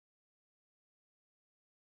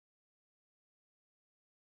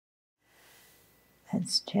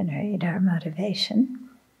Let's generate our motivation.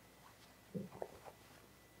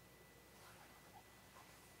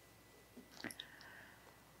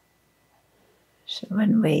 So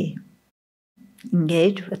when we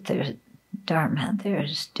engage with the Dharma,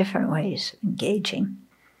 there's different ways of engaging.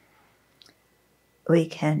 We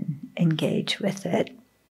can engage with it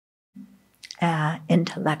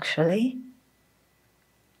intellectually,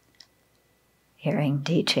 hearing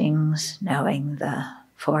teachings, knowing the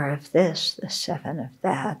 4 of this, the 7 of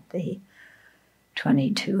that, the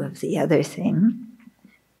 22 of the other thing,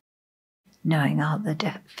 knowing all the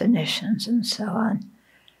definitions and so on.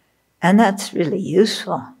 And that's really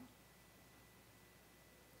useful.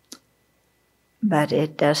 But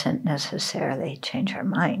it doesn't necessarily change our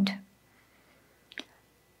mind.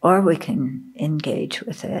 Or we can engage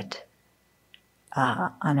with it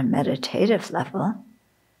on a meditative level,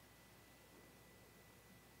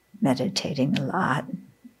 meditating a lot.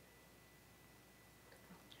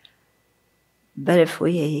 But if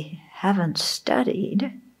we haven't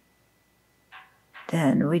studied,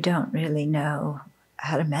 then we don't really know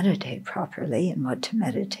how to meditate properly and what to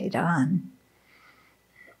meditate on.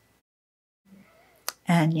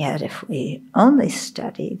 And yet if we only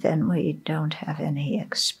study, then we don't have any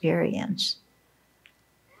experience.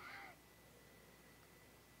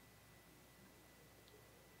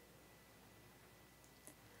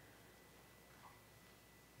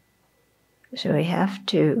 So we have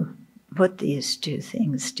to put these 2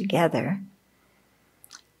 things together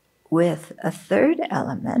with a third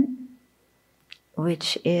element,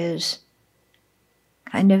 which is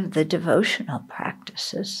kind of the devotional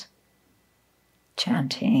practices.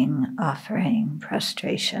 Chanting, offering,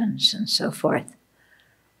 prostrations, and so forth.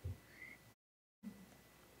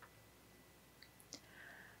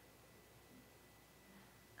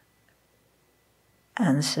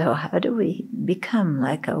 And so how do we become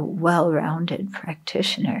like a well-rounded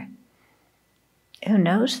practitioner who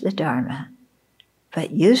knows the Dharma,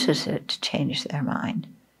 but uses it to change their mind,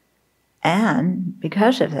 and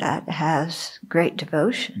because of that has great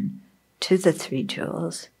devotion to the 3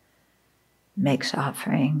 jewels, makes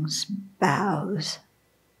offerings, bows,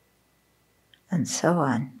 and so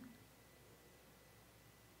on.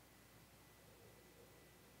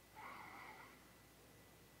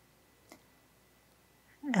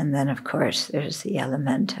 And then, of course, there's the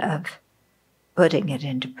element of putting it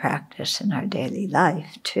into practice in our daily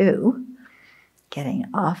life, too, getting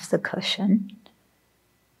off the cushion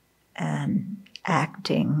and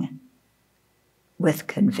acting with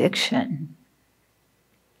conviction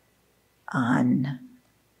on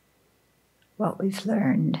what we've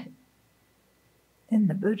learned in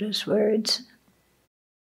the Buddha's words.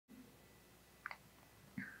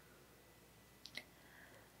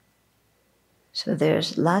 So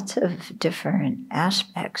there's lots of different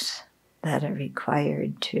aspects that are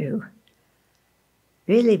required to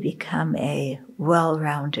really become a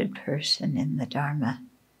well-rounded person in the Dharma.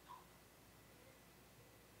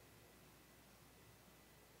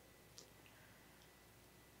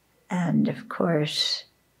 And of course,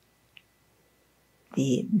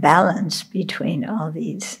 the balance between all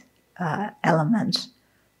these elements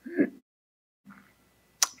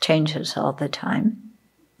changes all the time.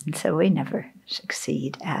 And so we never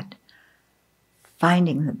succeed at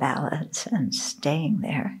finding the balance and staying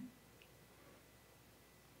there.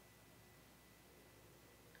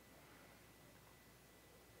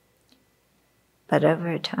 But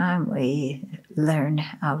over time, we learn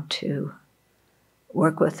how to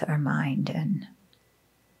work with our mind and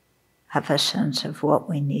have a sense of what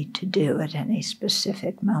we need to do at any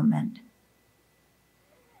specific moment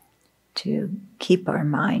to keep our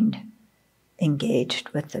mind engaged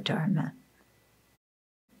with the Dharma.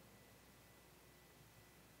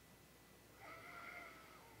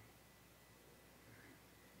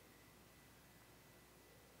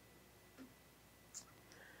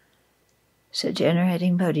 So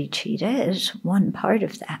generating bodhicitta is one part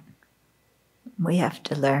of that. We have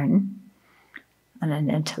to learn on an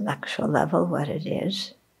intellectual level what it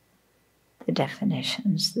is, the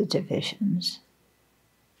definitions, the divisions.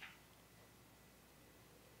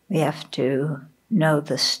 We have to know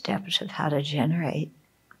the steps of how to generate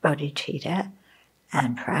bodhicitta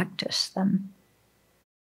and practice them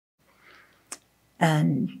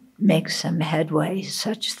and make some headway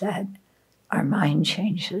such that our mind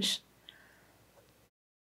changes.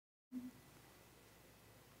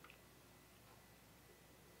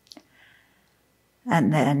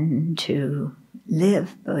 And then to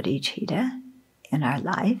live bodhicitta in our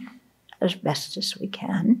life as best as we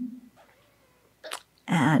can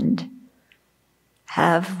and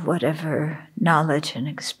have whatever knowledge and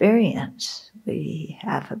experience we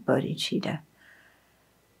have of bodhicitta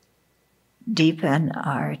deepen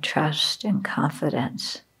our trust and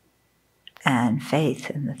confidence and faith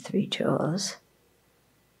in the three jewels.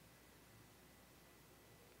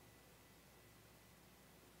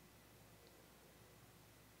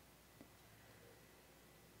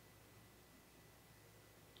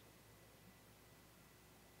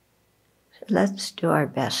 So let's do our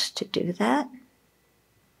best to do that.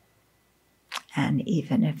 And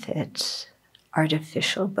even if it's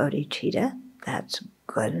artificial bodhicitta, that's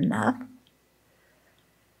good enough.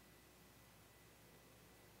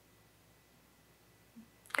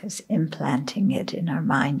 Because implanting it in our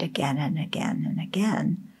mind again and again and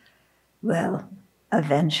again will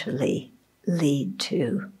eventually lead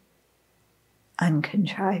to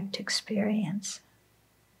uncontrived experience.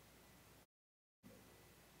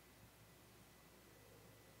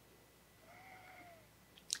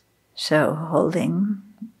 So holding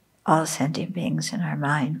all sentient beings in our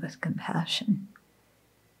mind with compassion,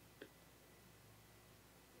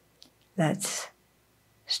 let's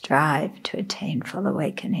strive to attain full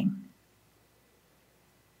awakening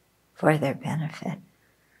for their benefit.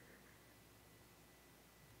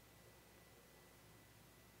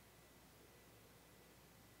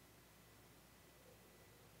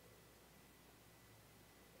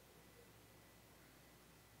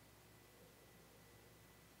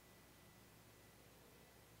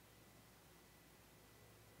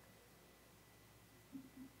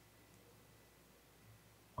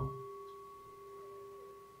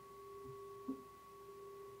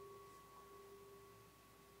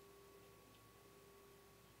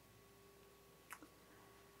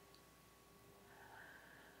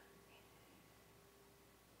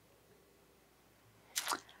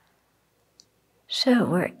 So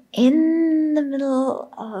we're in the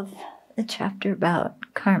middle of the chapter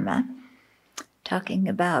about karma, talking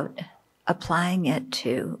about applying it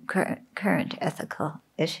to current ethical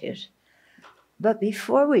issues. But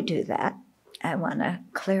before we do that, I want to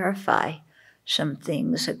clarify some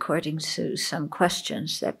things according to some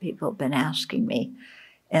questions that people have been asking me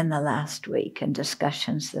in the last week and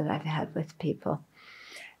discussions that I've had with people.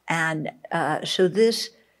 And so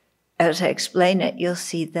this, as I explain it, you'll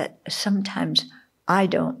see that sometimes I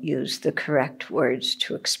don't use the correct words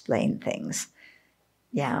to explain things.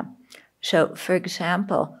 Yeah. So, for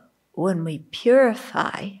example, when we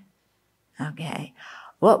purify, okay,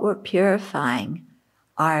 what we're purifying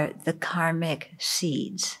are the karmic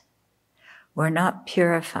seeds. We're not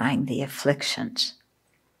purifying the afflictions,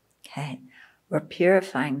 okay? We're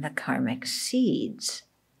purifying the karmic seeds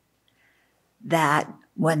that,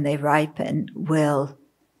 when they ripen, will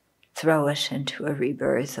throw us into a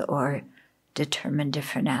rebirth or determine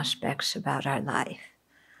different aspects about our life.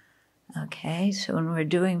 Okay, so when we're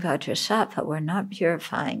doing Vajrasattva, we're not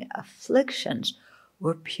purifying afflictions,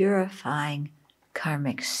 we're purifying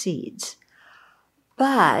karmic seeds.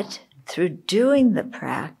 But through doing the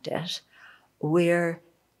practice, we're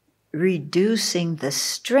reducing the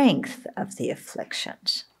strength of the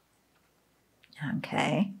afflictions.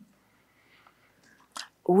 Okay?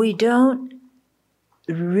 We don't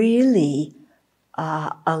really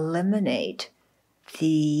eliminate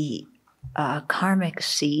the karmic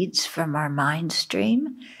seeds from our mind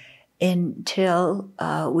stream until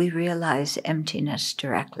we realize emptiness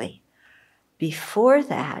directly. Before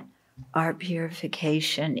that, our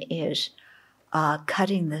purification is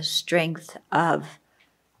cutting the strength of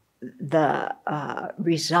the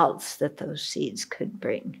results that those seeds could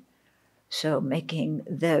bring. So making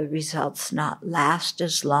the results not last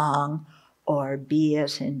as long or be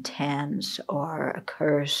as intense or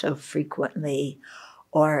occur so frequently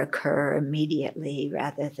or occur immediately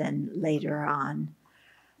rather than later on.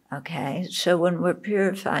 Okay, so when we're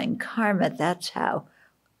purifying karma, that's how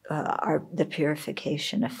the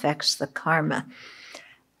purification affects the karma.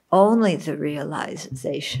 Only the direct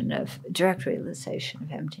realization of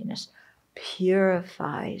emptiness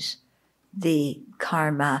purifies the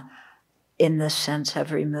karma in the sense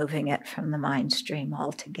of removing it from the mind stream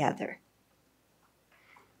altogether.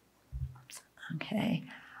 Okay.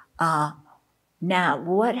 Now,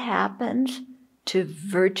 what happens to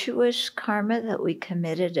virtuous karma that we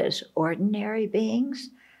committed as ordinary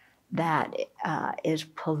beings? That is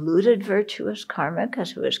polluted virtuous karma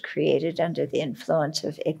because it was created under the influence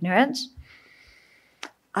of ignorance.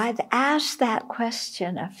 I've asked that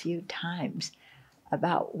question a few times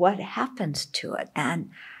about what happens to it, and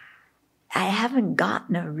I haven't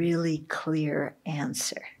gotten a really clear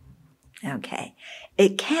answer. Okay,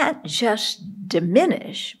 it can't just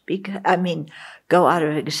diminish go out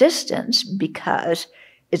of existence because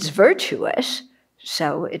it's virtuous,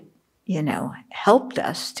 so it helped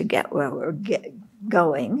us to get where we're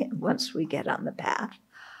going once we get on the path.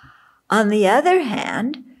 On the other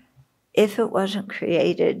hand, if it wasn't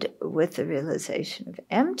created with the realization of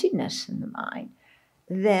emptiness in the mind,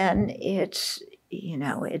 then it's,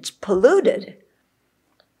 it's polluted.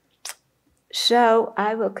 So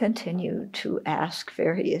I will continue to ask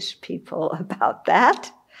various people about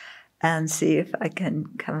that and see if I can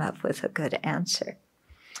come up with a good answer.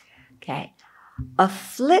 Okay.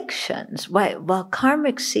 Afflictions, while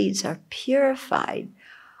karmic seeds are purified,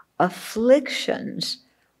 afflictions,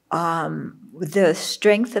 the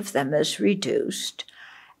strength of them is reduced,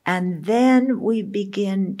 and then we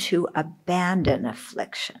begin to abandon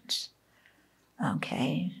afflictions.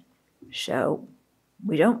 Okay, so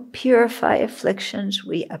we don't purify afflictions,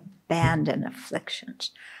 we abandon afflictions.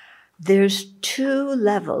 There's two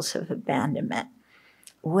levels of abandonment.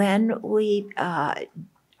 When we are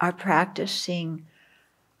practicing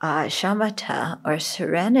shamatha or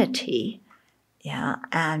serenity,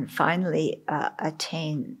 and finally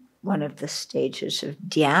attain one of the stages of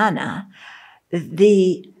dhyana,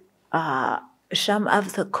 some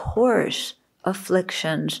of the coarse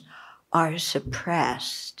afflictions are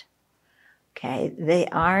suppressed. Okay, they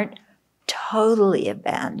aren't totally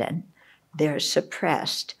abandoned, they're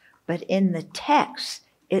suppressed. But in the text,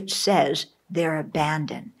 it says they're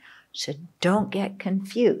abandoned. So don't get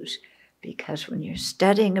confused, because when you're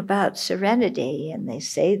studying about serenity and they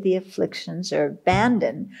say the afflictions are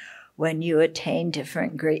abandoned when you attain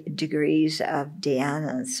different degrees of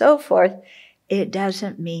dhyana and so forth, it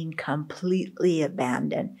doesn't mean completely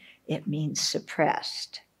abandoned. It means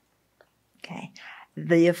suppressed. Okay,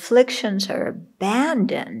 the afflictions are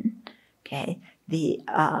abandoned. Okay, the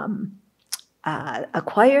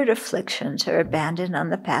acquired afflictions are abandoned on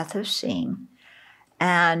the path of seeing,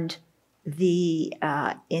 and the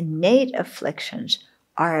innate afflictions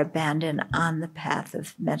are abandoned on the path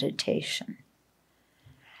of meditation.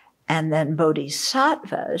 And then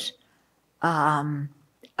bodhisattvas abandon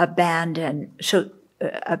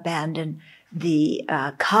the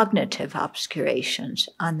cognitive obscurations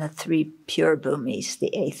on the three pure bhumis,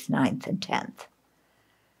 the 8th, 9th, and 10th.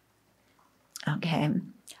 Okay.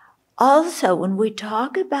 Also, when we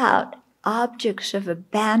talk about objects of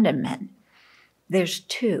abandonment, there's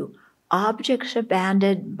two: objects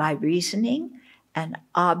abandoned by reasoning and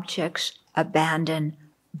objects abandoned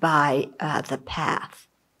by the path.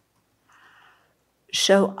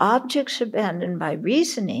 So objects abandoned by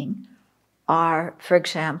reasoning are, for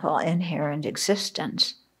example, inherent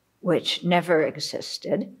existence, which never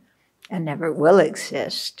existed and never will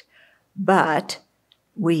exist, but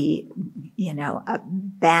we,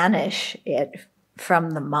 banish it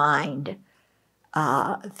from the mind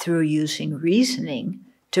through using reasoning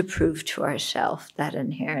to prove to ourselves that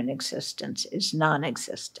inherent existence is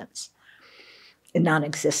non-existent.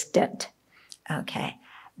 Okay.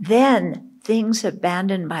 Then things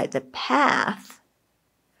abandoned by the path,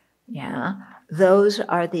 those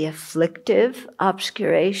are the afflictive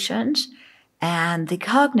obscurations and the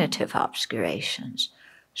cognitive obscurations.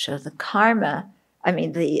 So the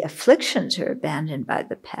the afflictions are abandoned by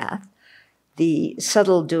the path. The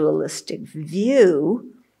subtle dualistic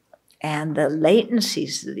view and the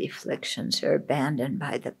latencies of the afflictions are abandoned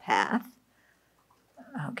by the path.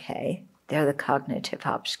 Okay, they're the cognitive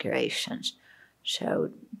obscurations.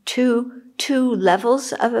 So two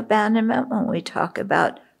levels of abandonment when we talk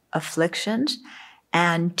about afflictions,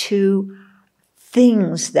 and two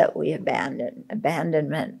things that we abandon: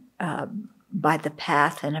 abandonment by the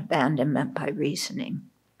path and abandonment by reasoning.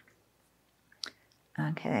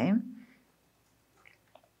 Okay.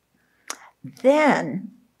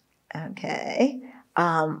 Then,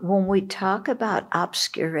 when we talk about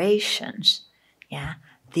obscurations,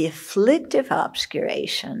 the afflictive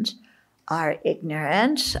obscurations are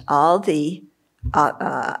ignorance, all the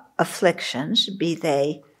afflictions, be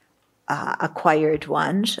they acquired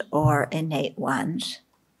ones or innate ones,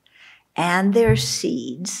 and their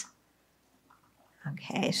seeds.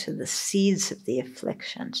 Okay, so the seeds of the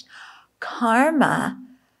afflictions.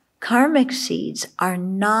 Karmic seeds are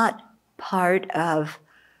not part of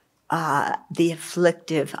the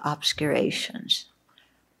afflictive obscurations.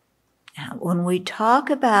 Now, when we talk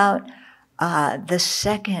about the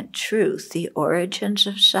second truth, the origins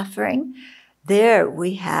of suffering, there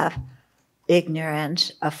we have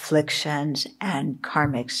ignorance, afflictions, and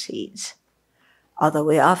karmic seeds. Although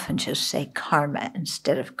we often just say karma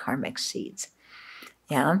instead of karmic seeds.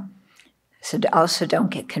 So also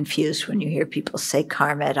don't get confused when you hear people say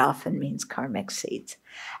karma, it often means karmic seeds.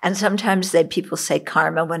 And sometimes people say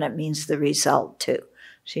karma when it means the result too.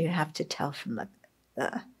 So you have to tell from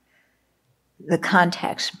the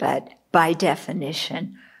context, but by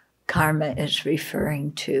definition, karma is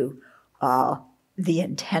referring to the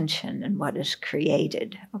intention and what is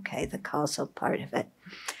created, okay, the causal part of it.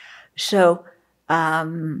 So,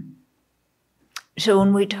 so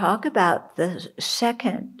when we talk about the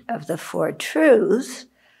second of the four truths,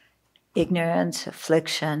 ignorance,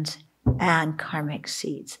 afflictions, and karmic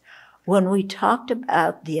seeds, when we talked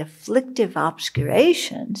about the afflictive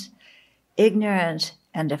obscurations, ignorance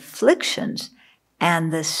and afflictions,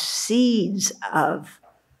 and the seeds of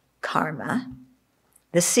karma,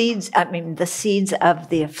 the seeds of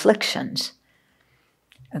the afflictions.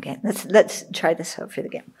 Okay, let's try this over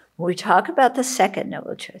again. When we talk about the second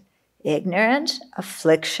noble truth, ignorance,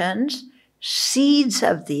 afflictions, seeds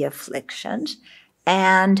of the afflictions,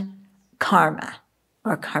 and karma,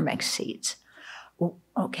 or karmic seeds.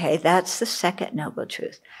 Okay, that's the second noble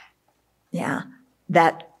truth. Yeah,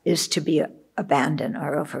 that is to be abandoned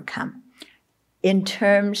or overcome. In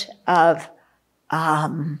terms of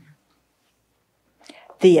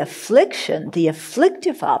the affliction, the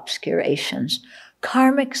afflictive obscurations,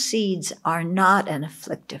 karmic seeds are not an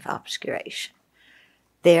afflictive obscuration.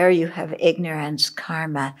 There you have ignorance,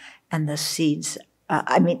 karma, and the seeds,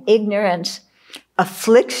 ignorance,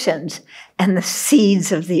 afflictions, and the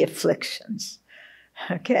seeds of the afflictions.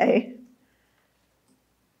 Okay?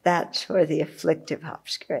 That's for the afflictive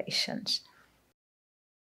obscurations.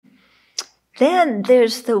 Then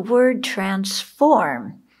there's the word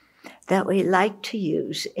transform that we like to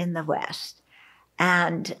use in the West.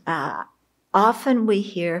 And often we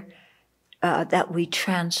hear that we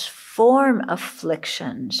transform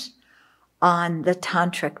afflictions on the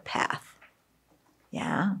tantric path.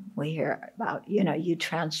 Yeah, we hear about, you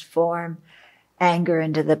transform anger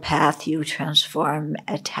into the path, you transform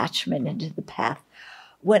attachment into the path.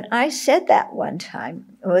 When I said that one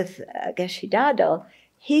time with Geshe Dado,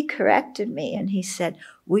 he corrected me and he said,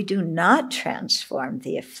 we do not transform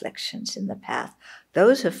the afflictions in the path.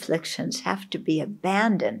 Those afflictions have to be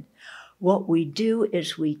abandoned. What we do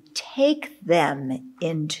is we take them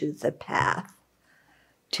into the path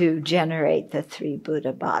to generate the 3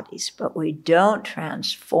 Buddha bodies, but we don't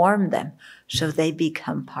transform them so they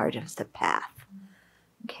become part of the path.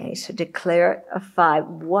 Okay, so to clarify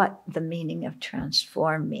what the meaning of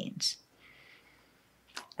transform means.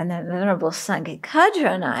 And then Venerable Thubten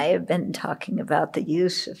Chodron and I have been talking about the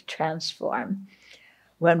use of transform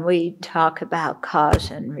when we talk about cause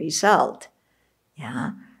and result.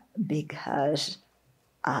 Yeah, because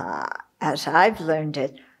as I've learned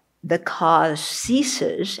it, the cause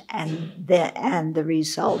ceases and the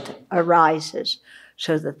result arises,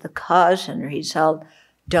 so that the cause and result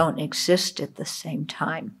don't exist at the same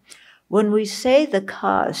time. When we say the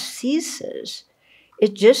cause ceases,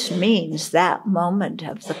 it just means that moment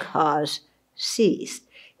of the cause ceased.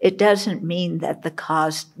 It doesn't mean that the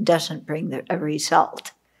cause doesn't bring a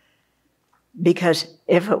result. Because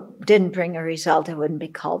if it didn't bring a result, it wouldn't be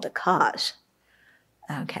called a cause.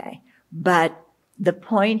 Okay. But the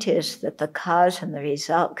point is that the cause and the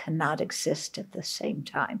result cannot exist at the same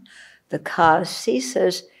time. The cause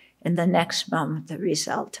ceases, in the next moment the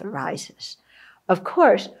result arises. Of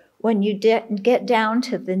course, when you get down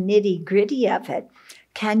to the nitty-gritty of it,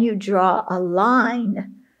 can you draw a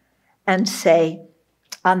line and say,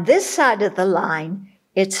 on this side of the line,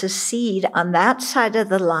 it's a seed. On that side of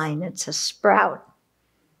the line, it's a sprout.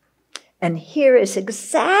 And here is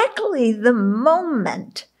exactly the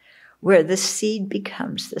moment where the seed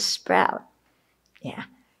becomes the sprout. Yeah,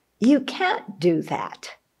 you can't do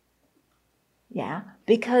that. Yeah,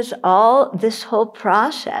 because this whole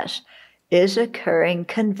process is occurring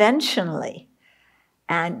conventionally.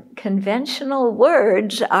 And conventional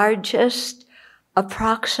words are just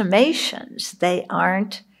approximations. They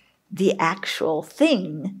aren't the actual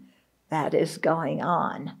thing that is going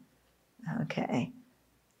on. Okay.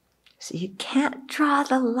 So you can't draw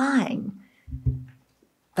the line,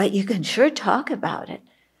 but you can sure talk about it.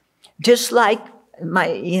 Just like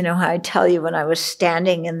I tell you when I was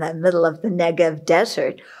standing in the middle of the Negev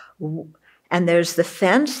desert, and there's the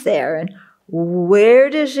fence there, and where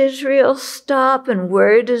does Israel stop and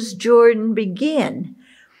where does Jordan begin?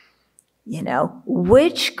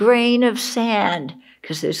 Which grain of sand,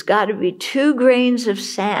 because there's got to be 2 grains of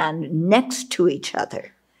sand next to each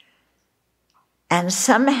other. And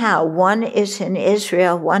somehow one is in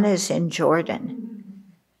Israel, one is in Jordan.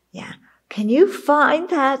 Yeah. Can you find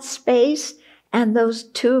that space and those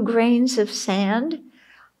 2 grains of sand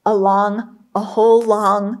along a whole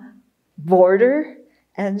long border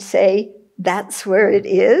and say, that's where it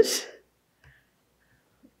is?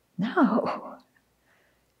 No.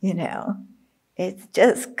 It's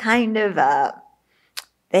just kind of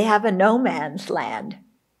they have a no man's land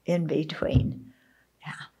in between.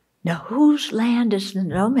 Yeah. Now, whose land is the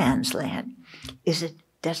no man's land?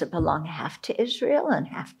 Does it belong half to Israel and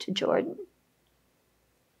half to Jordan?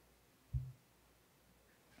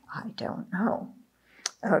 I don't know.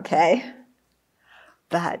 Okay.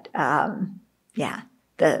 But yeah,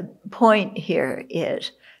 the point here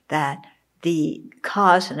is that the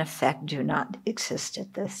cause and effect do not exist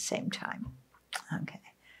at the same time. Okay.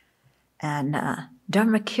 And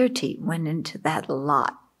Dharmakirti went into that a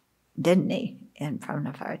lot, didn't he, in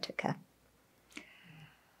Pramnavartika?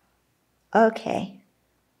 Okay.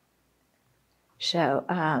 So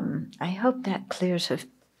I hope that clears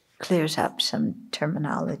up some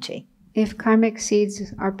terminology. If karmic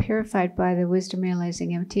seeds are purified by the wisdom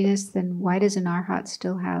realizing emptiness, then why does an arhat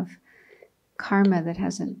still have karma that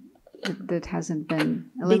hasn't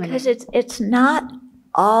been eliminated? Because it's not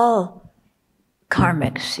all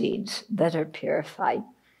karmic seeds that are purified.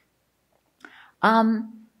 I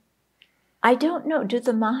don't know. Do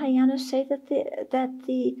the Mahayana say that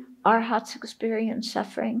the arhats experience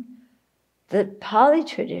suffering? The Pali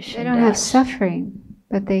tradition They don't have suffering,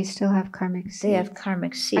 but they still have karmic seeds. They have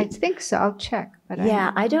karmic seeds. I think so. I'll check. But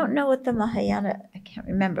I don't know what the Mahayana, I can't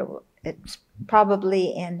remember. It's probably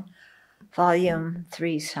in volume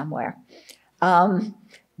 3 somewhere.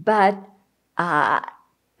 But the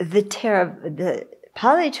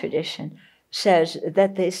Pali tradition says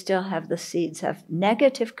that they still have the seeds of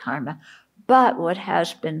negative karma, but what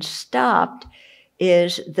has been stopped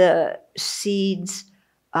is the seeds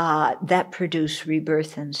that produce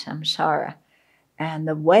rebirth in samsara. And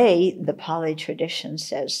the way the Pali tradition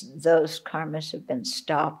says those karmas have been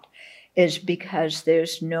stopped is because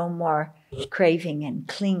there's no more craving and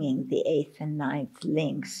clinging, the 8th and 9th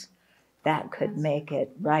links that could make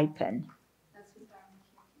it ripen. That's what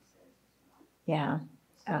Dharmakirti says. Yeah.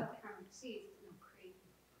 Karmic seeds, no craving.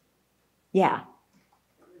 Yeah.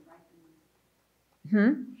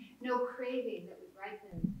 No craving that would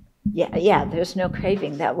ripen. Yeah, there's no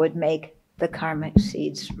craving that would make the karmic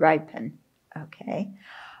seeds ripen. Okay.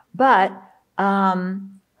 But,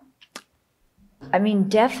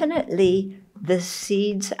 definitely the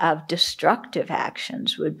seeds of destructive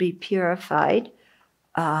actions would be purified,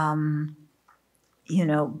 by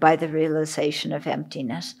the realization of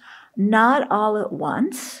emptiness. Not all at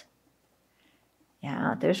once.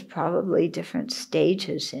 Yeah, there's probably different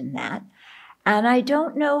stages in that. And I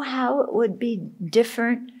don't know how it would be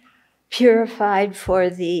different, purified for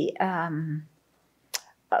the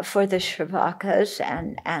Shravakas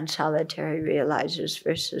and solitary realizers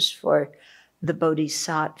versus for the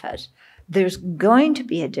Bodhisattvas. There's going to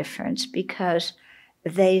be a difference because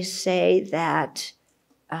they say that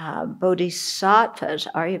Bodhisattvas,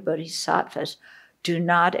 Arya Bodhisattvas, do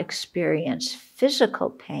not experience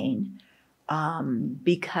physical pain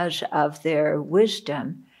because of their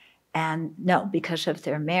wisdom, because of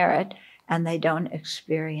their merit, and they don't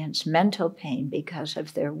experience mental pain because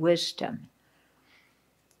of their wisdom.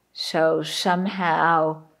 So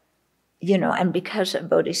somehow, and because a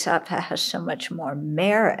bodhisattva has so much more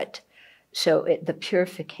merit, so the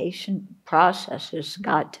purification process has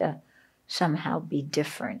got to somehow be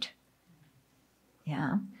different.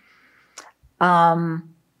 Yeah.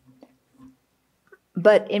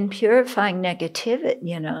 But in purifying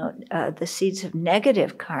negativity, the seeds of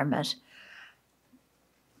negative karmas,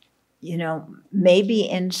 maybe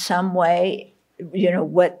in some way,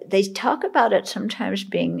 what they talk about it sometimes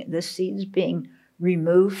being the seeds being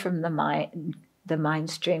removed from the mind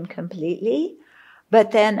stream completely,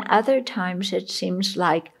 but then other times it seems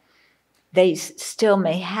like they still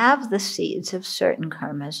may have the seeds of certain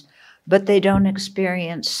karmas, but they don't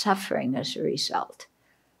experience suffering as a result.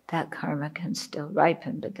 That karma can still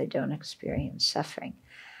ripen, but they don't experience suffering.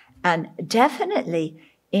 And definitely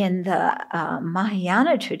in the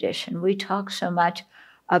Mahayana tradition, we talk so much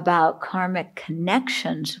about karmic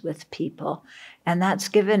connections with people, and that's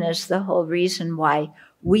given us the whole reason why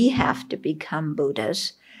we have to become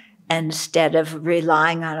Buddhas instead of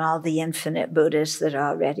relying on all the infinite Buddhas that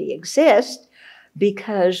already exist,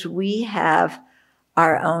 because we have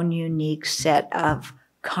our own unique set of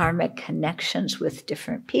karmic connections with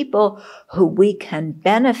different people who we can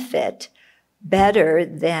benefit better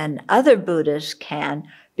than other Buddhas can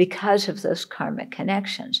because of those karmic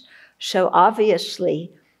connections. So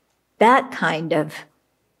obviously, that kind of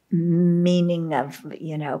meaning of,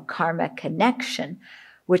 karmic connection,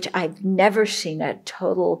 which I've never seen a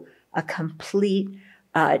complete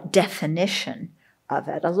definition of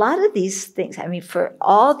it. A lot of these things, for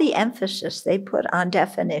all the emphasis they put on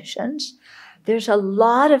definitions, there's a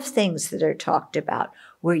lot of things that are talked about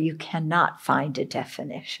where you cannot find a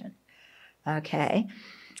definition. Okay?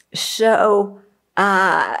 So,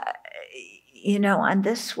 on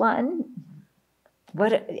this one,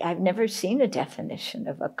 I've never seen a definition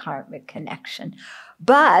of a karmic connection,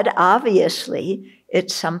 but obviously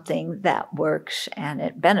it's something that works and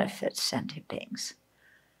it benefits sentient beings.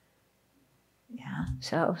 Yeah,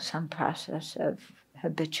 so some process of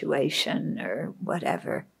habituation or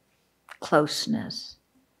whatever, closeness.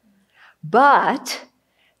 But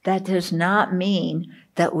that does not mean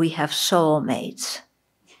that we have soulmates.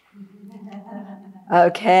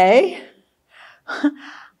 Okay?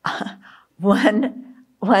 One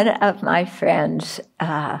of my friends,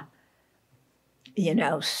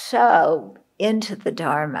 so into the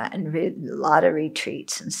Dharma and a lot of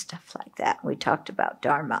retreats and stuff like that. We talked about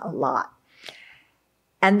Dharma a lot.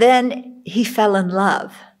 And then he fell in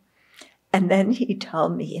love. And then he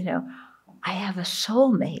told me, I have a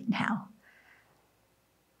soulmate now.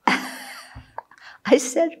 I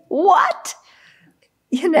said, what?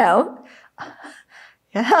 Yeah.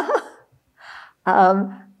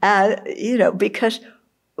 Because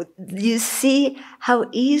you see how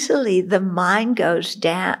easily the mind goes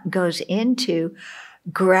into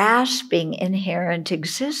grasping inherent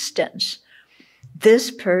existence.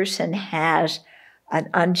 This person has an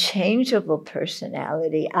unchangeable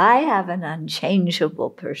personality. I have an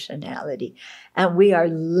unchangeable personality, and we are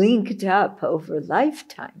linked up over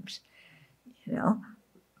lifetimes,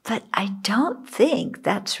 But I don't think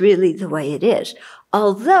that's really the way it is.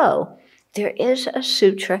 Although there is a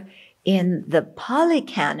sutra in the Pali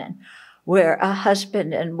Canon where a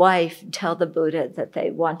husband and wife tell the Buddha that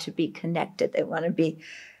they want to be connected. They want to be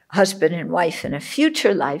husband and wife in a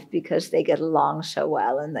future life because they get along so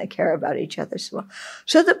well and they care about each other so well.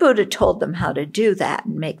 So the Buddha told them how to do that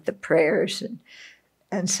and make the prayers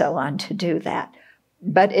and so on to do that.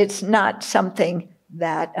 But it's not something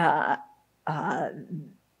that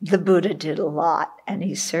the Buddha did a lot, and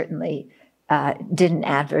he certainly didn't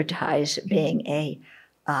advertise being a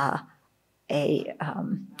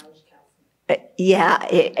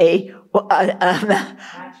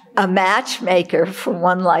matchmaker from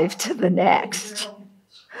one life to the next.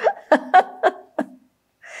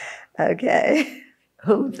 Okay.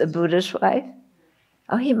 Who, the Buddha's wife?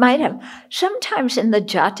 Oh, he might have. Sometimes in the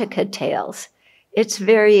Jataka tales, it's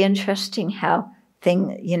very interesting how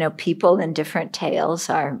people in different tales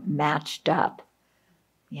are matched up.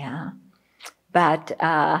 Yeah. But,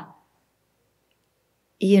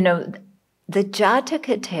 the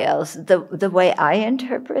Jataka tales, the way I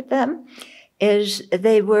interpret them is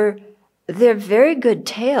they're very good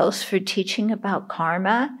tales for teaching about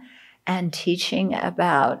karma and teaching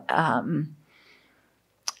about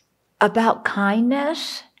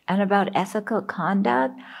kindness and about ethical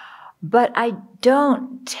conduct. But I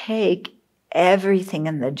don't take everything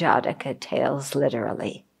in the Jataka tales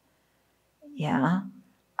literally. Yeah.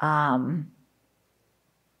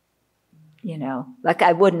 Like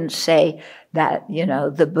I wouldn't say that,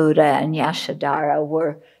 the Buddha and Yashodhara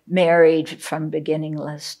were married from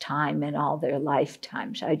beginningless time in all their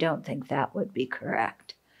lifetimes. I don't think that would be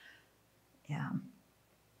correct. Yeah.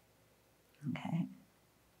 Okay.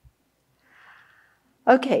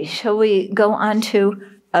 Okay, shall we go on to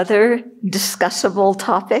other discussable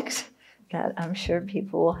topics that I'm sure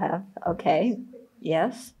people will have? Okay.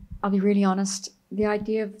 Yes? I'll be really honest. The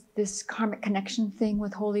idea of this karmic connection thing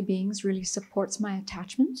with holy beings really supports my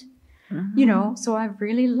attachment, so I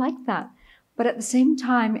really like that. But at the same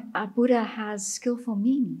time, a Buddha has skillful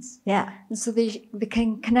means. Yeah. And so they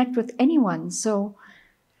can connect with anyone. So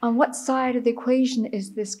on what side of the equation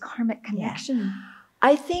is this karmic connection? Yeah.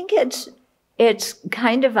 I think it's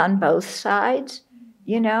kind of on both sides.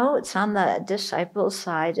 It's on the disciple's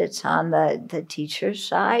side. It's on the teacher's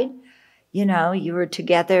side. You were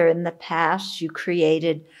together in the past, you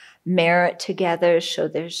created merit together, so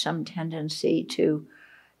there's some tendency to,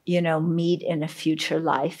 meet in a future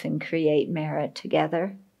life and create merit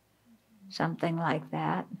together. Something like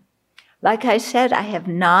that. Like I said, I have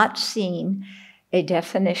not seen a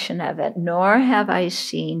definition of it, nor have I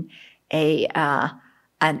seen an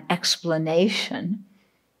explanation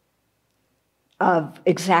of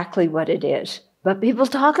exactly what it is. But people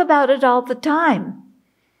talk about it all the time.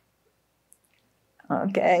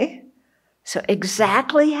 Okay, so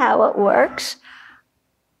exactly how it works,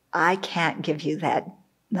 I can't give you that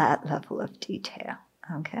level of detail,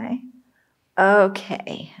 okay?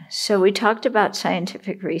 Okay, so we talked about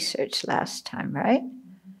scientific research last time, right?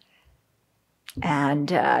 And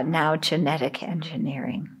now genetic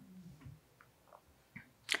engineering.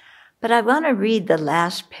 But I want to read the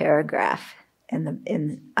last paragraph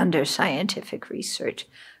under scientific research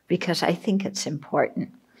because I think it's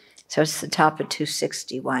important. So it's the top of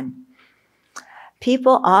 261.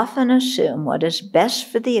 People often assume what is best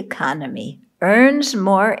for the economy earns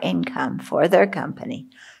more income for their company,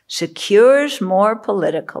 secures more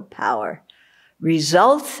political power,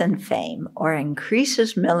 results in fame, or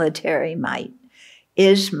increases military might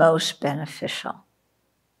is most beneficial.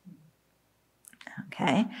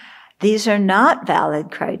 Okay? These are not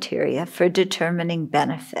valid criteria for determining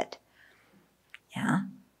benefit. Yeah?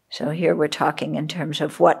 So here we're talking in terms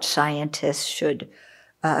of what scientists should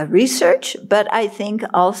research, but I think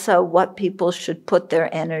also what people should put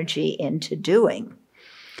their energy into doing.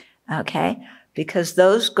 Okay? Because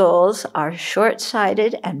those goals are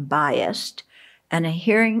short-sighted and biased, and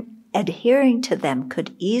adhering to them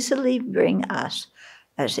could easily bring us,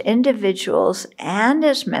 as individuals and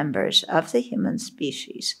as members of the human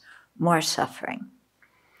species, more suffering.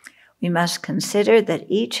 We must consider that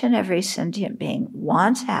each and every sentient being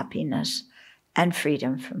wants happiness and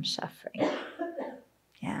freedom from suffering.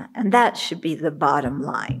 Yeah, and that should be the bottom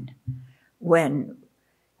line. When,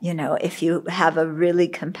 if you have a really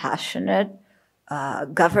compassionate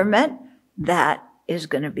government, that is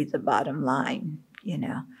going to be the bottom line.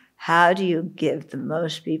 How do you give the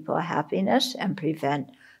most people happiness and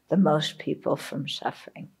prevent the most people from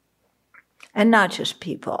suffering? And not just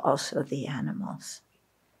people, also the animals.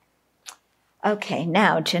 Okay,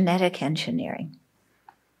 now genetic engineering.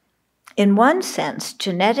 In one sense,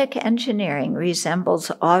 genetic engineering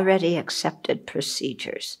resembles already accepted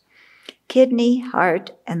procedures. Kidney,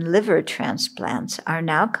 heart, and liver transplants are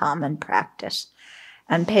now common practice,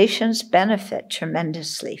 and patients benefit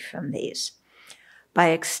tremendously from these. By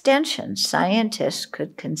extension, scientists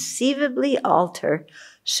could conceivably alter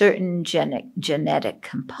certain genetic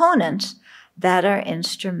components that are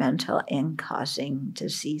instrumental in causing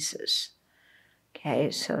diseases.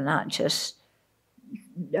 Okay, so not just,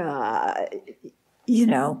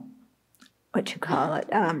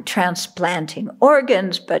 transplanting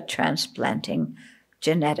organs, but transplanting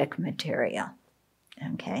genetic material.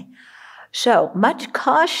 Okay, so much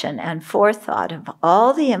caution and forethought of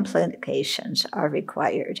all the implications are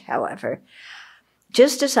required, however.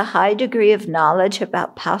 Just as a high degree of knowledge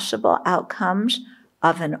about possible outcomes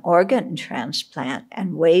of an organ transplant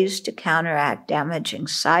and ways to counteract damaging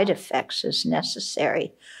side effects is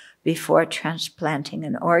necessary before transplanting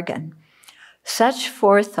an organ, such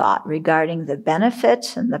forethought regarding the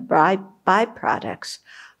benefits and the byproducts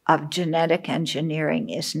of genetic engineering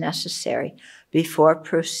is necessary before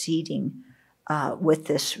proceeding with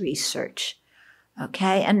this research.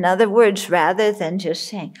 Okay? In other words, rather than just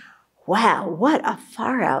saying, wow, what a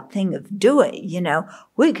far out thing of doing,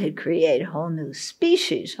 we could create a whole new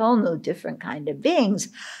species, whole new different kind of beings,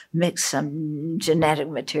 mix some genetic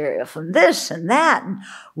material from this and that, and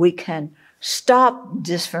we can stop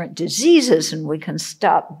different diseases, and we can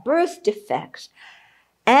stop birth defects,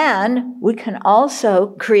 and we can also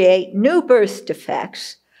create new birth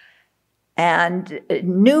defects and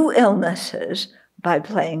new illnesses by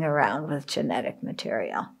playing around with genetic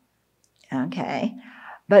material. Okay?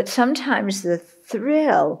 But sometimes the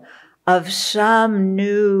thrill of some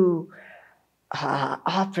new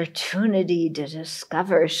opportunity to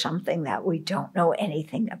discover something that we don't know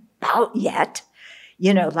anything about yet,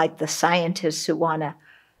 like the scientists who want to,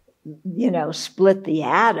 split the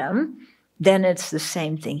atom, then it's the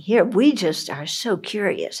same thing here. We just are so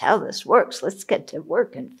curious how this works. Let's get to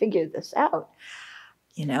work and figure this out.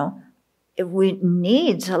 It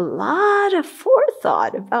needs a lot of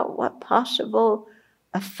forethought about what possible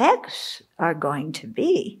effects are going to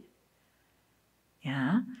be.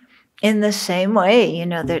 Yeah. In the same way,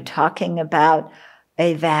 they're talking about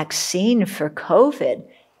a vaccine for COVID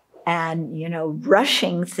and,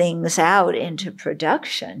 rushing things out into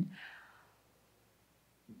production.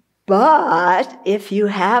 But if you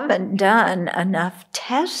haven't done enough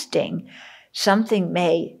testing, something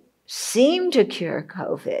may seem to cure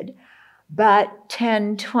COVID, but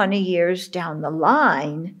 10, 20 years down the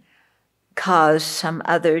line, cause some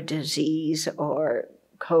other disease or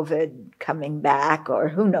COVID coming back or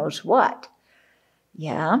who knows what.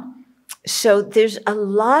 Yeah. So there's a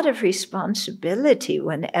lot of responsibility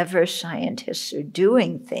whenever scientists are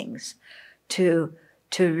doing things to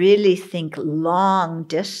really think long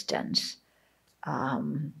distance,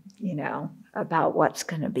 about what's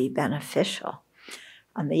going to be beneficial.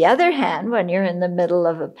 On the other hand, when you're in the middle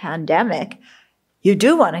of a pandemic, you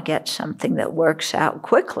do want to get something that works out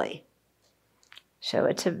quickly. So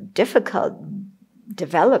it's a difficult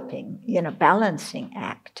developing, balancing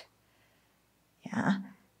act. Yeah.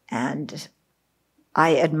 And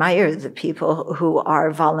I admire the people who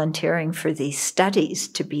are volunteering for these studies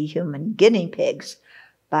to be human guinea pigs,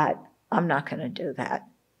 but I'm not going to do that.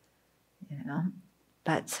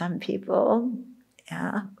 But some people,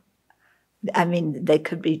 I mean, they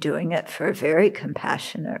could be doing it for a very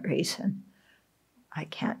compassionate reason. I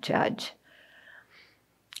can't judge.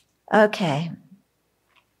 Okay.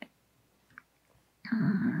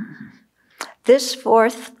 This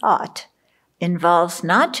fourth thought involves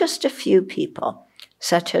not just a few people,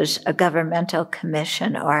 such as a governmental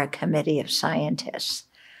commission or a committee of scientists.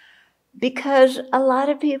 Because a lot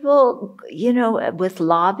of people, with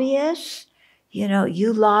lobbyists,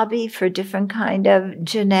 you lobby for different kind of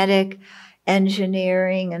genetic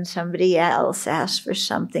engineering and somebody else asks for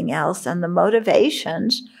something else, and the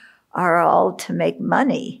motivations are all to make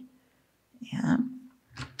money. Yeah.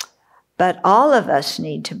 But all of us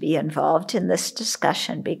need to be involved in this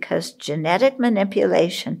discussion because genetic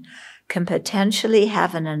manipulation can potentially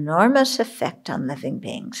have an enormous effect on living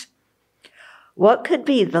beings. What could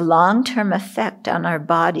be the long-term effect on our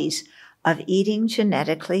bodies of eating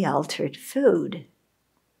genetically altered food?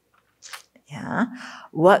 Yeah.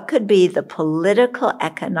 What could be the political,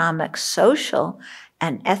 economic, social,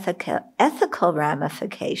 and ethical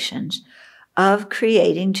ramifications of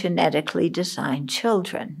creating genetically designed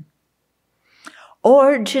children?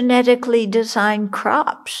 Or genetically designed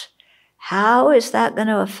crops? How is that going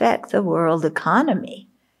to affect the world economy?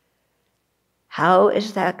 How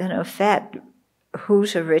is that going to affect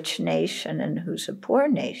who's a rich nation and who's a poor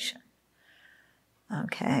nation?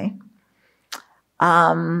 Okay.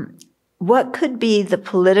 What could be the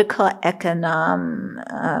political,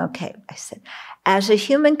 as a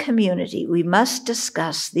human community, we must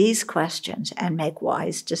discuss these questions and make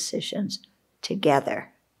wise decisions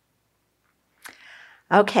together.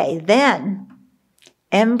 Okay, then,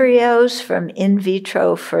 embryos from in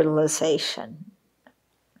vitro fertilization.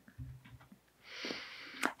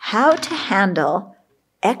 How to handle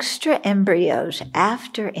extra embryos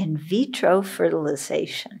after in vitro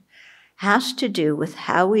fertilization has to do with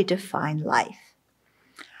how we define life.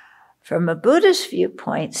 From a Buddhist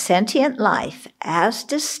viewpoint, sentient life, as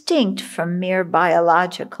distinct from mere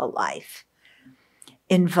biological life,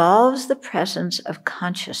 involves the presence of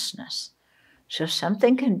consciousness. So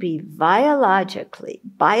something can be biologically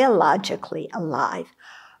alive,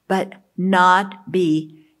 but not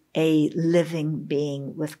be a living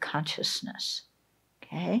being with consciousness.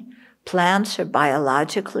 Okay? Plants are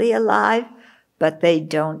biologically alive, but they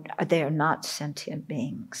are not sentient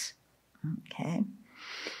beings. Okay?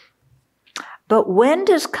 But when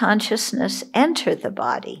does consciousness enter the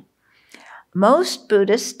body? Most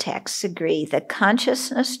Buddhist texts agree that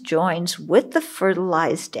consciousness joins with the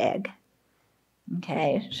fertilized egg.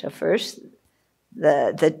 Okay, so first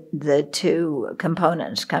the two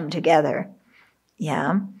components come together.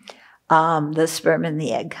 Yeah, the sperm and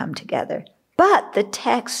the egg come together. But the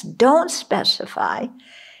texts don't specify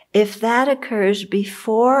if that occurs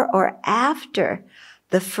before or after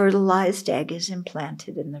the fertilized egg is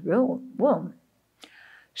implanted in the womb.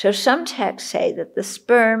 So some texts say that the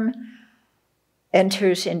sperm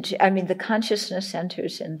the consciousness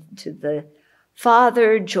enters into the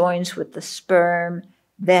father, joins with the sperm,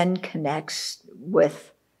 then connects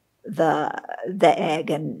with the egg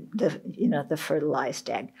and the fertilized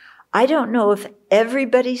egg. I don't know if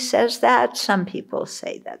everybody says that. Some people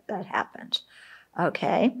say that happens.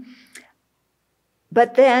 Okay.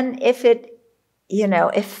 But then if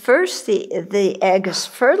first the egg is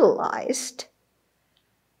fertilized,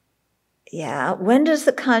 when does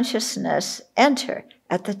the consciousness enter?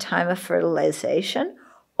 At the time of fertilization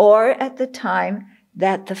or at the time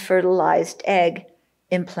that the fertilized egg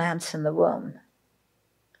implants in the womb?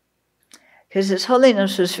 Because His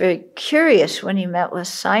Holiness was very curious when he met with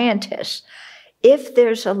scientists. If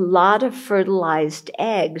there's a lot of fertilized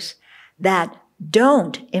eggs that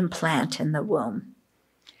don't implant in the womb.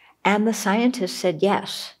 And the scientists said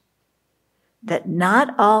yes, that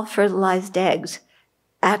not all fertilized eggs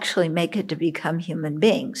actually make it to become human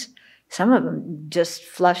beings. Some of them just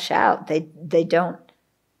flush out. They don't,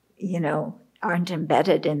 aren't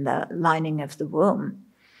embedded in the lining of the womb.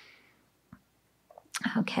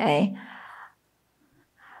 Okay.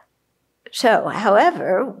 So,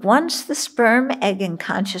 however, once the sperm, egg, and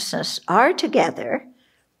consciousness are together,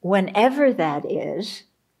 whenever that is,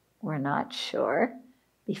 we're not sure,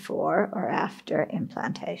 before or after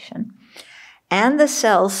implantation, and the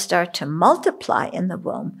cells start to multiply in the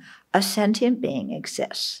womb, a sentient being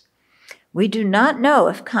exists. We do not know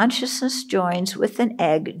if consciousness joins with an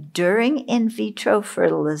egg during in vitro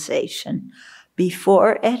fertilization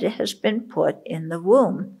before it has been put in the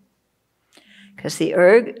womb. Because the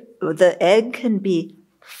egg can be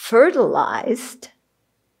fertilized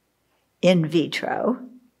in vitro,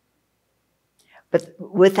 but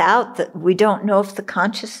we don't know if the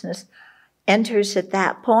consciousness enters at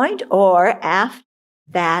that point or after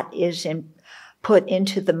that is put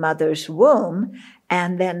into the mother's womb,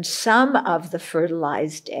 and then some of the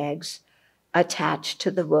fertilized eggs attach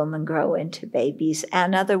to the womb and grow into babies,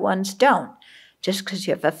 and other ones don't. Just because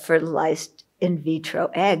you have a fertilized in vitro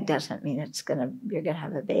egg doesn't mean you're gonna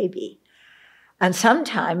have a baby. And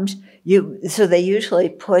sometimes so they usually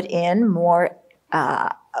put in more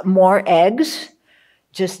eggs,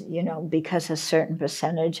 just, because a certain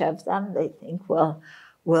percentage of them they think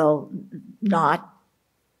will not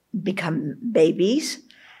become babies.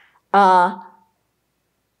 But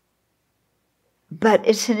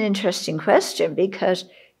it's an interesting question, because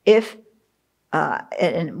if,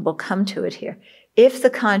 and we'll come to it here, if the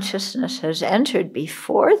consciousness has entered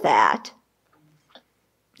before that,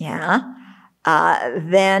 then,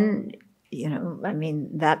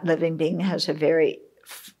 that living being has a very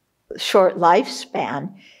short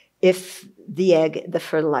lifespan if the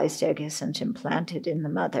fertilized egg isn't implanted in the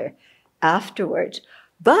mother afterwards.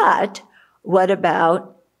 But what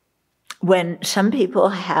about when some people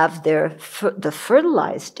have the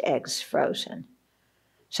fertilized eggs frozen?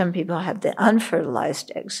 Some people have the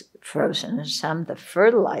unfertilized eggs frozen, and some the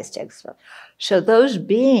fertilized eggs frozen. So those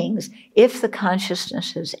beings, if the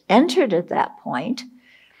consciousness has entered at that point,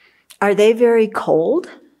 are they very cold?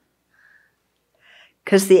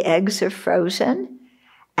 Because the eggs are frozen.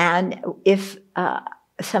 And if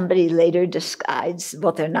somebody later decides,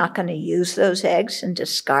 well, they're not going to use those eggs and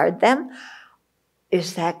discard them,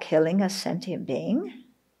 is that killing a sentient being?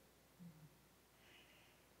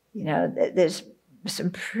 There's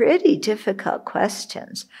some pretty difficult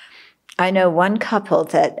questions. I know one couple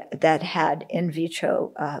that had in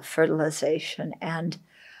vitro fertilization, and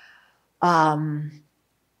how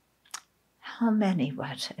many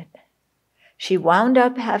was it? She wound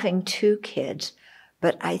up having 2 kids,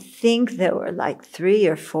 but I think there were like 3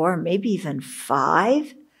 or 4, maybe even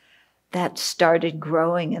 5 that started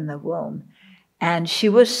growing in the womb. And she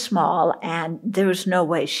was small, and there was no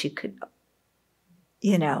way she could,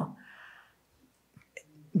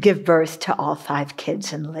 give birth to all 5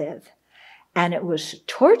 kids and live. And it was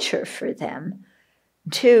torture for them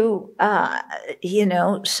to,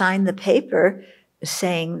 sign the paper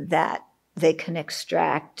saying that they can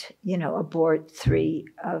extract, abort 3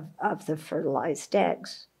 of the fertilized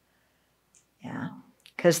eggs. Yeah,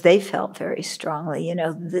 because they felt very strongly,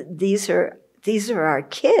 these are our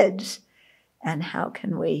kids, and how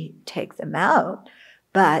can we take them out?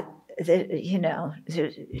 But,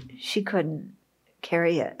 she couldn't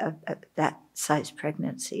carry that size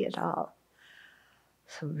pregnancy at all.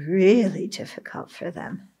 So really difficult for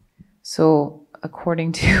them. So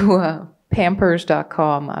according to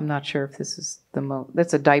Pampers.com, I'm not sure if this is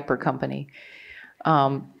that's a diaper company.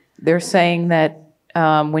 They're saying that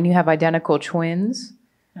when you have identical twins,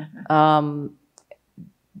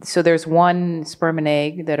 so there's one sperm and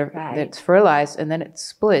egg that's fertilized, and then it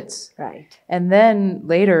splits. Right. And then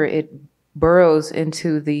later it burrows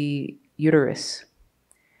into the uterus.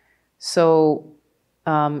 So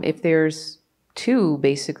if there's 2,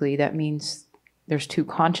 basically, that means there's 2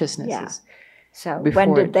 consciousnesses. Yeah. So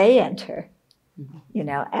when did they enter?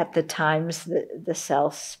 At the times the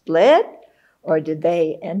cells split, or did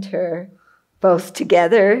they enter both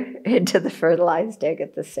together into the fertilized egg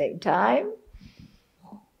at the same time?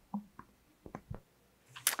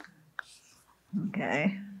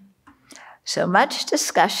 Okay. So much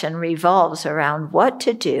discussion revolves around what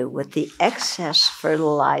to do with the excess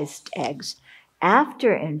fertilized eggs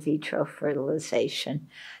after in vitro fertilization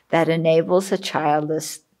that enables a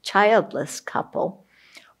childless couple,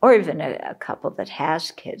 or even a couple that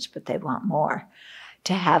has kids but they want more,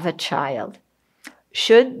 to have a child.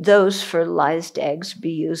 Should those fertilized eggs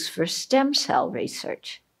be used for stem cell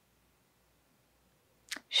research?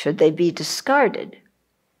 Should they be discarded,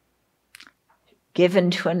 given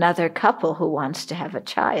to another couple who wants to have a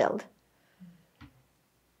child,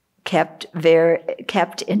 kept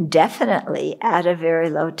indefinitely at a very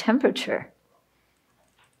low temperature?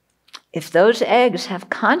 If those eggs have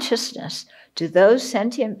consciousness, do those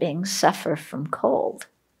sentient beings suffer from cold?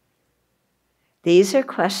 These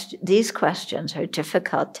questions are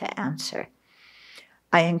difficult to answer.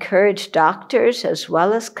 I encourage doctors as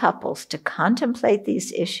well as couples to contemplate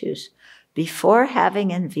these issues before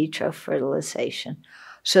having in vitro fertilization,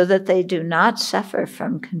 so that they do not suffer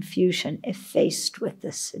from confusion if faced with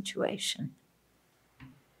this situation.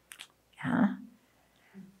 Yeah.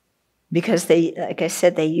 Because like I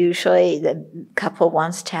said, the couple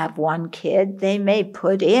wants to have 1 kid, they may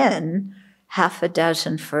put in 6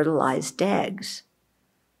 fertilized eggs.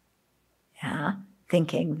 Yeah.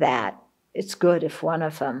 Thinking that it's good if one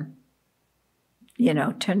of them,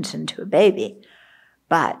 turns into a baby.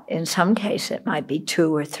 But in some cases, it might be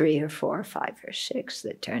 2 or 3 or 4 or 5 or 6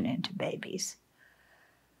 that turn into babies.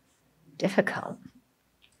 Difficult.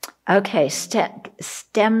 Okay,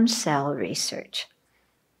 stem cell research.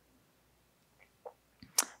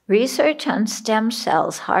 Research on stem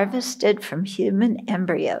cells harvested from human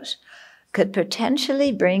embryos could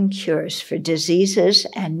potentially bring cures for diseases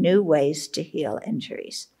and new ways to heal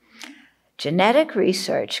injuries. Genetic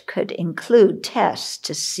research could include tests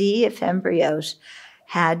to see if embryos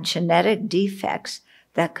had genetic defects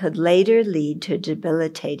that could later lead to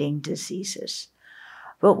debilitating diseases.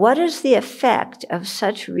 But what is the effect of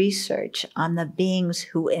such research on the beings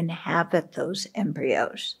who inhabit those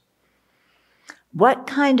embryos? What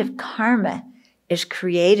kind of karma is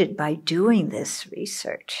created by doing this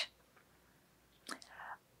research?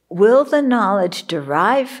 Will the knowledge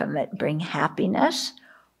derived from it bring happiness,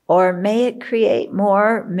 or may it create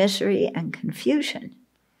more misery and confusion?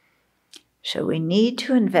 So we need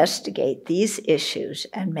to investigate these issues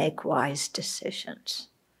and make wise decisions.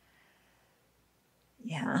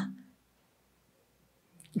 Yeah.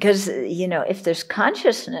 Because, if there's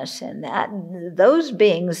consciousness in that, those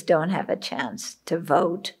beings don't have a chance to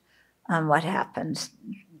vote on what happens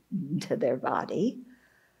to their body.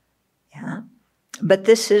 Yeah. But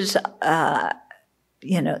this is,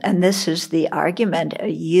 and this is the argument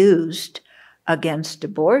used against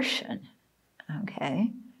abortion,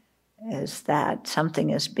 okay, is that something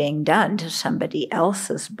is being done to somebody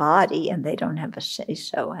else's body and they don't have a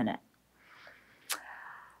say-so in it.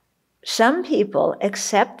 Some people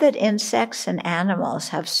accept that insects and animals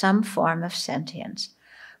have some form of sentience,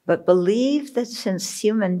 but believe that since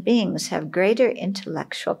human beings have greater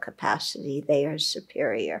intellectual capacity, they are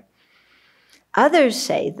superior. Others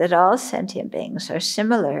say that all sentient beings are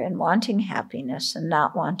similar in wanting happiness and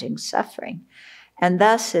not wanting suffering, and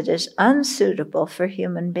thus it is unsuitable for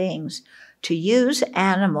human beings to use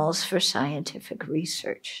animals for scientific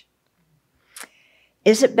research.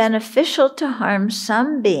 Is it beneficial to harm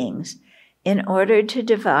some beings in order to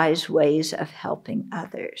devise ways of helping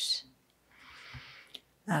others?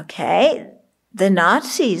 Okay, the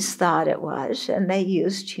Nazis thought it was, and they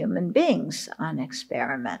used human beings on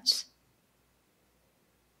experiments.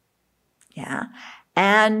 Yeah,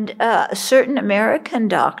 and certain American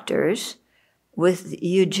doctors with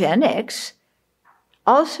eugenics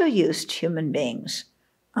also used human beings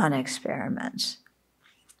on experiments.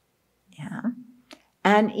 Yeah.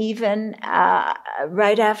 And even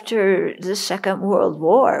right after the Second World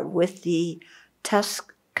War with the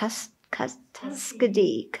Tuskegee,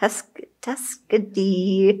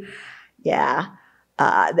 yeah.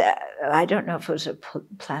 I don't know if it was a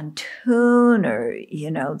platoon or,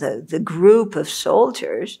 the group of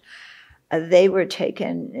soldiers. They were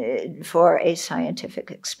taken for a scientific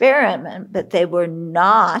experiment, but they were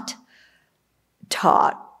not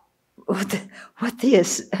taught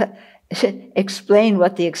explain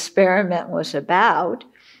what the experiment was about,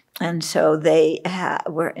 and so they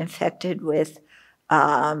were infected with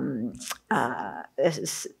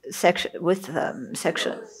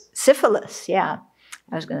sexual syphilis. Yeah,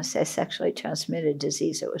 I was going to say sexually transmitted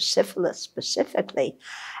disease. It was syphilis specifically,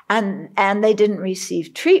 and they didn't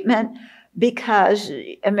receive treatment because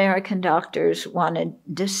American doctors wanted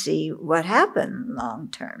to see what happened long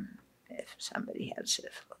term if somebody had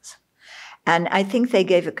syphilis. And I think they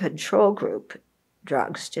gave a control group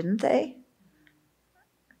drugs, didn't they?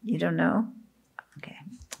 You don't know? Okay.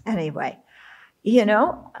 Anyway,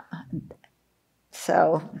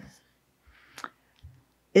 so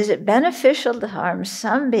is it beneficial to harm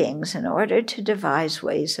some beings in order to devise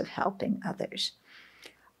ways of helping others?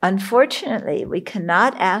 Unfortunately, we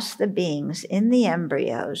cannot ask the beings in the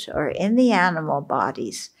embryos or in the animal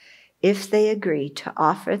bodies if they agree to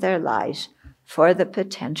offer their lives for the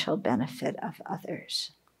potential benefit of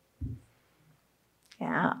others.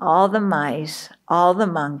 Yeah, all the mice, all the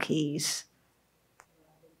monkeys,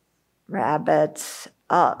 rabbits,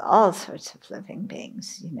 all sorts of living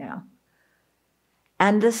beings,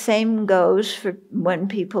 And the same goes for when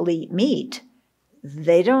people eat meat.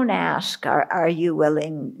 They don't ask, are you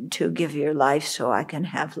willing to give your life so I can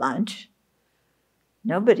have lunch?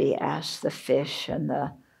 Nobody asks the fish and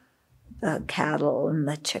the cattle and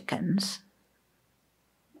the chickens.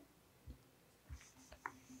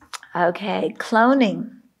 Okay,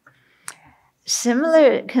 cloning.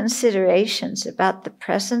 Similar considerations about the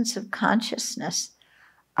presence of consciousness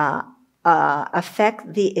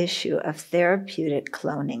affect the issue of therapeutic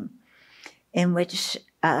cloning, in which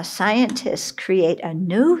scientists create a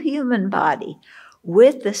new human body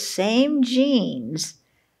with the same genes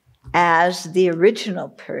as the original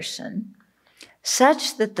person,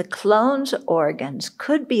 such that the clone's organs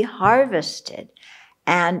could be harvested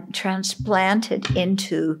and transplanted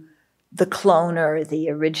into the clone or the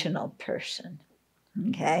original person,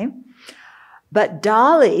 okay? But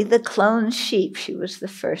Dolly, the cloned sheep, she was the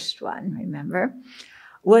first one, remember,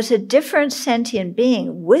 was a different sentient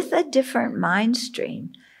being with a different mind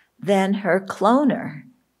stream than her cloner.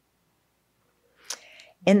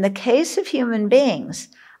 In the case of human beings,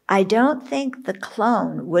 I don't think the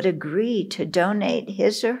clone would agree to donate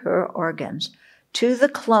his or her organs to the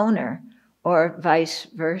cloner or vice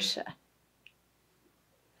versa.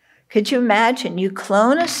 Could you imagine you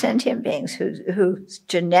clone a sentient being who's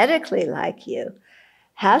genetically like you,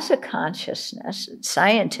 has a consciousness?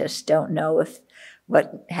 Scientists don't know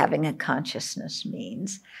what having a consciousness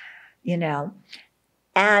means, you know.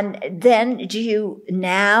 And then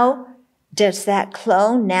does that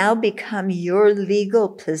clone now become your legal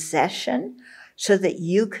possession so that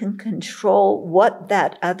you can control what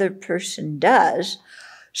that other person does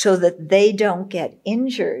so that they don't get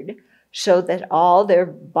injured, so that all their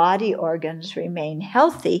body organs remain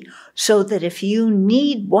healthy, so that if you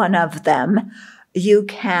need one of them, you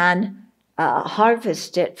can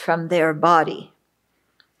harvest it from their body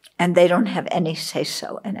and they don't have any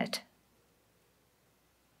say-so in it?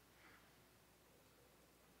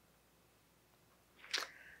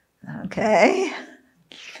 Okay.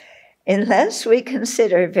 Unless we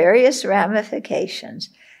consider various ramifications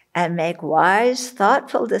and make wise,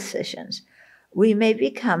 thoughtful decisions, we may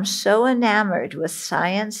become so enamored with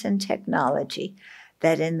science and technology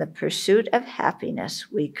that in the pursuit of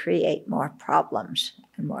happiness, we create more problems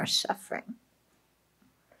and more suffering.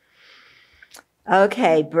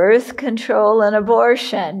 Okay, birth control and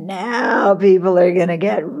abortion. Now people are going to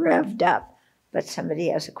get revved up. But somebody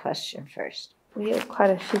has a question first. We have quite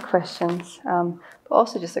a few questions, but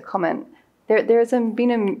also just a comment. There's a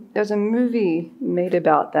movie made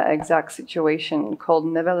about that exact situation called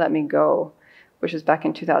Never Let Me Go, which was back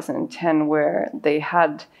in 2010, where they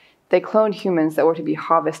cloned humans that were to be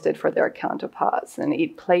harvested for their counterparts, and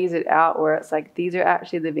it plays it out where it's like these are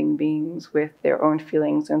actually living beings with their own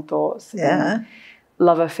feelings and thoughts, and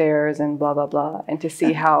love affairs and blah blah blah, and to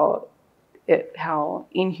see how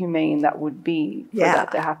inhumane that would be for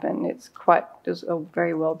that to happen. It was a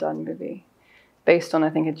very well done movie, based on I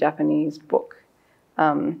think a Japanese book.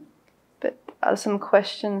 But some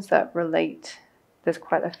questions that relate. There's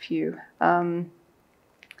quite a few. Let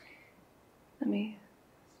me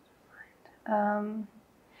find.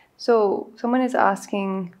 So someone is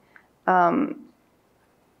asking, does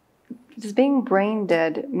being brain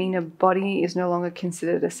dead mean a body is no longer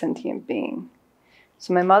considered a sentient being?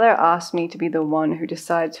 So my mother asked me to be the one who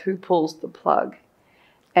decides who pulls the plug,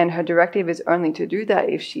 and her directive is only to do that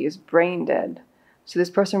if she is brain dead. So this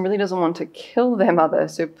person really doesn't want to kill their mother.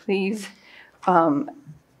 So please,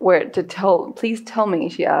 please tell me,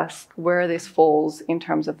 she asked, where this falls in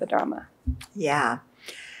terms of the Dharma. Yeah.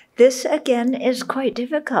 This, again, is quite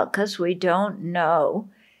difficult because we don't know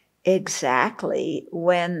exactly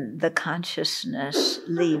when the consciousness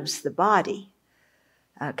leaves the body.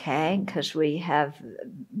 Okay, because we have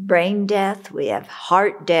brain death, we have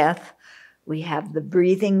heart death, we have the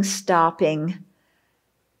breathing stopping.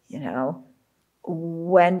 You know,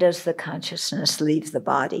 when does the consciousness leave the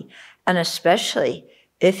body? And especially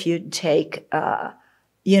if you take,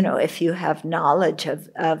 if you have knowledge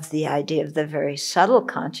of the idea of the very subtle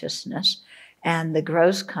consciousness, and the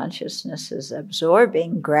gross consciousness is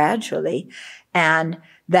absorbing gradually, and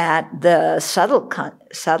that the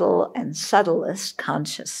subtle and subtlest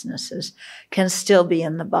consciousnesses can still be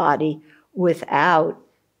in the body without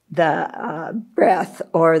the breath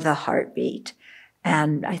or the heartbeat.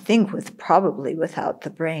 And I think probably without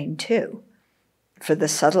the brain too, for the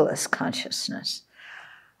subtlest consciousness.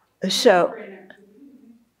 So,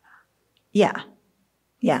 yeah.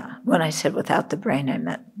 When I said without the brain, I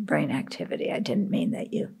meant brain activity. I didn't mean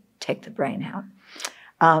that you take the brain out.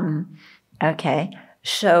 Okay.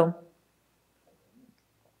 So,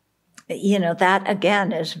 that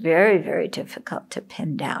again is very, very difficult to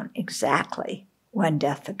pin down exactly when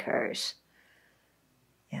death occurs.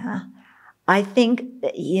 Yeah. I think,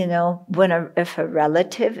 if a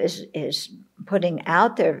relative is putting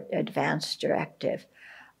out their advance directive,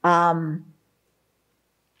 the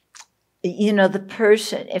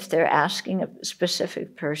person, if they're asking a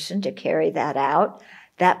specific person to carry that out,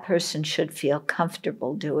 that person should feel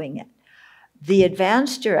comfortable doing it. The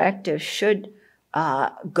advance directive should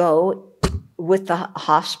go with the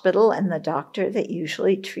hospital and the doctor that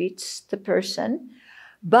usually treats the person,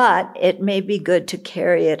 but it may be good to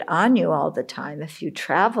carry it on you all the time if you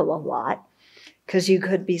travel a lot, because you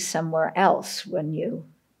could be somewhere else when you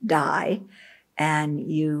die, and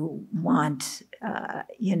you want,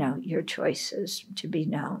 your choices to be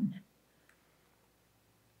known.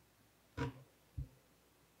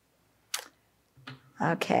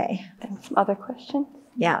 Okay. And some other questions?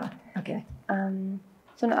 Yeah, okay.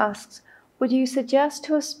 Someone asks, would you suggest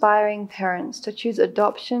to aspiring parents to choose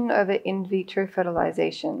adoption over in vitro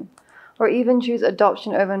fertilization, or even choose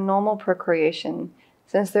adoption over normal procreation,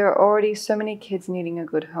 since there are already so many kids needing a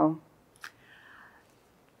good home?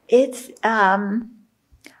 It's,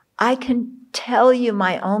 I can tell you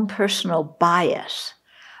my own personal bias,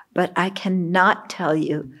 but I cannot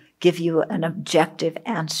give you an objective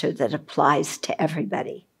answer that applies to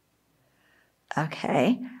everybody.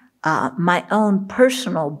 Okay? My own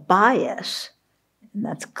personal bias, and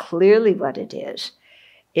that's clearly what it is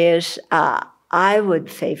I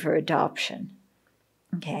would favor adoption.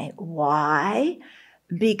 Okay? Why?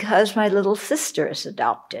 Because my little sister is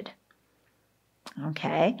adopted.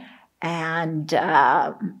 Okay? And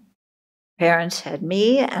parents had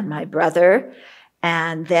me and my brother,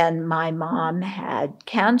 and then my mom had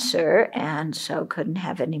cancer, and so couldn't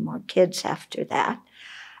have any more kids after that.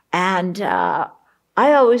 And I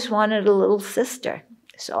always wanted a little sister,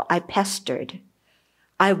 so I pestered.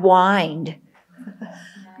 I whined.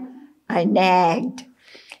 I nagged.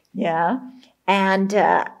 Yeah. And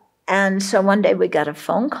so one day we got a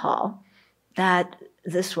phone call that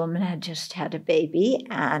this woman had just had a baby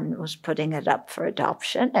and was putting it up for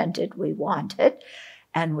adoption, and did we want it?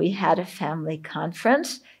 And we had a family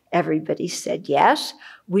conference. Everybody said yes.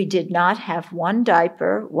 We did not have one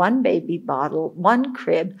diaper, one baby bottle, one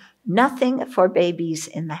crib, nothing for babies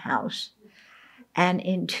in the house. And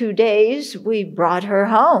in 2 days, we brought her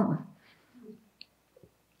home.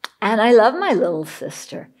 And I love my little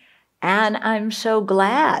sister. And I'm so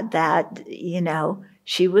glad that,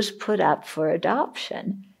 she was put up for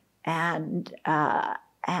adoption and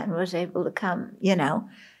was able to come,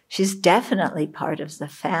 She's definitely part of the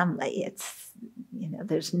family. It's,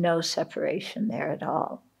 there's no separation there at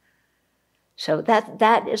all. So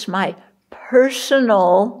that is my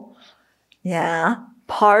personal,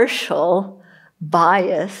 partial,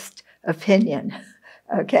 biased opinion,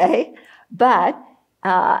 okay? But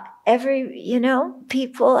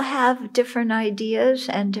people have different ideas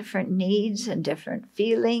and different needs and different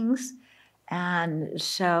feelings. And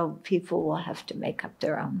so people will have to make up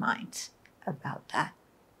their own minds about that.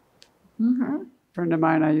 Mm-hmm. A friend of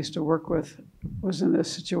mine I used to work with was in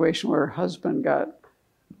this situation where her husband got,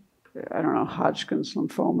 Hodgkin's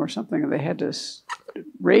lymphoma or something, and they had to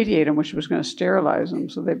radiate him, which was going to sterilize him.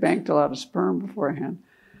 So they banked a lot of sperm beforehand.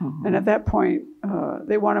 Uh-huh. And at that point,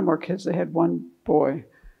 they wanted more kids. They had one boy,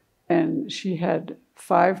 and she had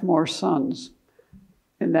 5 more sons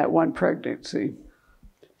in that one pregnancy.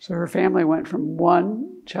 So her family went from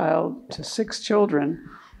 1 child to 6 children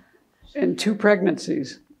in 2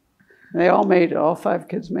 pregnancies. They all made it. All 5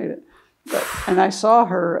 kids made it. And I saw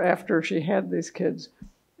her after she had these kids.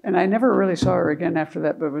 And I never really saw her again after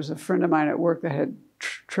that, but it was a friend of mine at work that had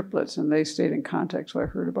triplets, and they stayed in contact, so I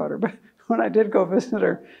heard about her. But when I did go visit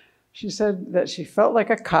her, she said that she felt like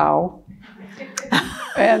a cow.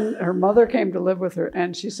 And her mother came to live with her,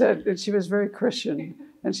 and she said, and she was very Christian,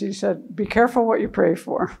 and she said, be careful what you pray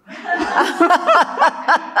for.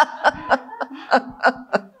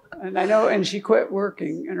 And I know, and she quit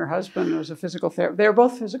working, and her husband was a physical therapist. They were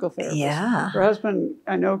both physical therapists. Yeah. Her husband,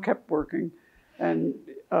 I know, kept working, and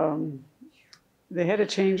they had to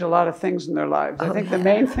change a lot of things in their lives. I think the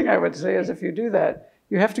main thing I would say is if you do that,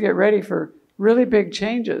 you have to get ready for really big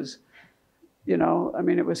changes.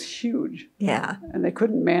 It was huge. Yeah. And they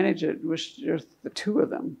couldn't manage it. It was just the 2 of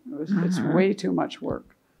them. It's way too much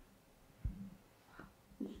work.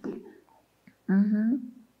 Mm-hmm.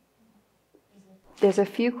 There's a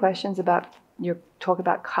few questions about your talk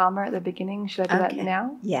about karma at the beginning. Should I do that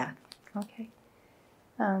now? Yeah. Okay.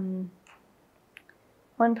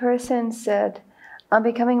 One person said, I'm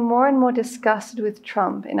becoming more and more disgusted with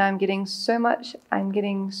Trump, and I'm getting so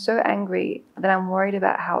angry that I'm worried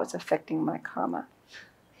about how it's affecting my karma.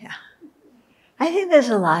 Yeah. I think there's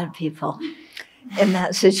a lot of people in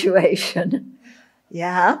that situation.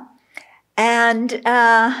 Yeah. And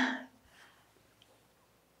I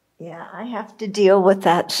have to deal with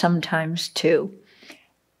that sometimes too.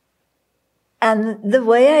 And the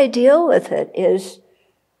way I deal with it is,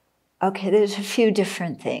 there's a few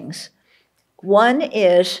different things. One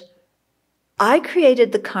is, I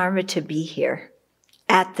created the karma to be here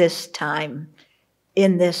at this time,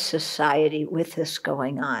 in this society, with this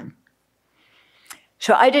going on.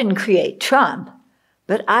 So I didn't create Trump,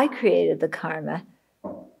 but I created the karma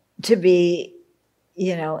to be,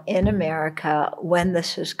 in America when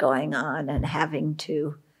this is going on and having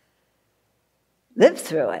to, lived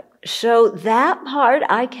through it. So that part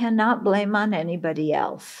I cannot blame on anybody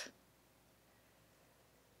else.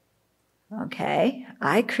 Okay,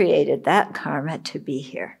 I created that karma to be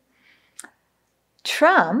here.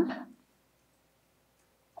 Trump,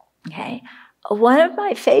 okay, one of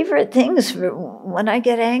my favorite things when I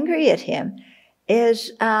get angry at him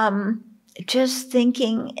is just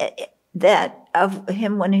thinking that of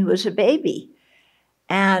him when he was a baby,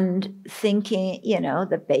 and thinking,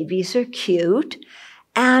 the babies are cute,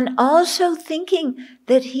 and also thinking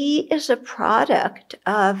that he is a product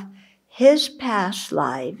of his past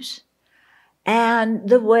lives and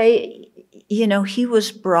the way, he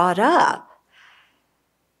was brought up.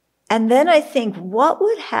 And then I think, what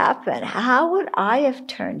would happen? How would I have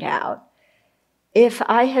turned out if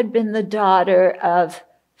I had been the daughter of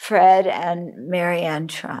Fred and Marianne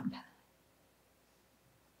Trump?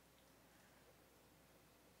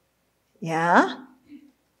 Yeah?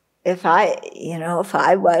 If I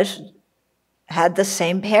had the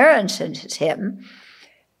same parents as him,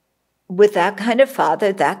 with that kind of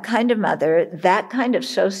father, that kind of mother, that kind of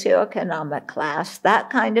socioeconomic class, that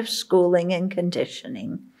kind of schooling and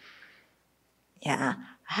conditioning, yeah,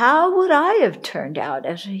 how would I have turned out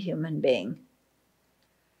as a human being?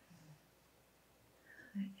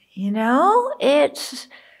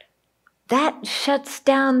 That shuts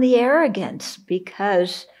down the arrogance,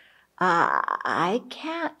 because I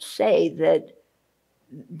can't say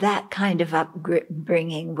that kind of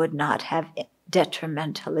upbringing would not have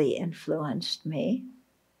detrimentally influenced me.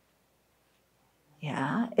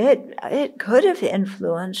 Yeah, it could have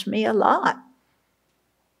influenced me a lot.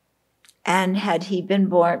 And had he been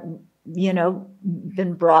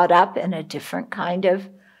been brought up in a different kind of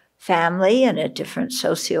family, in a different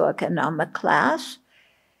socioeconomic class,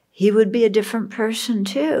 he would be a different person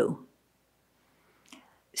too.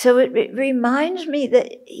 So it reminds me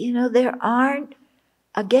that, there aren't,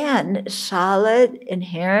 again, solid,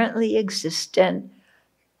 inherently existent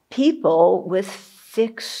people with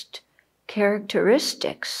fixed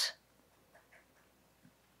characteristics.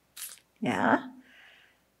 Yeah?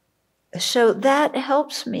 So that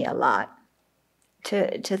helps me a lot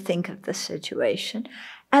to think of the situation.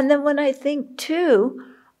 And then when I think, too,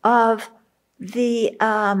 of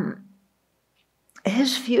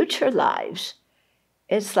his future lives,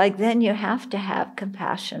 it's like then you have to have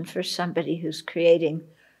compassion for somebody who's creating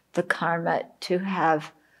the karma to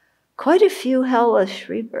have quite a few hellish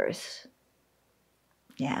rebirths.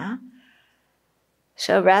 Yeah?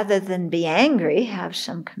 So rather than be angry, have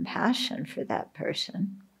some compassion for that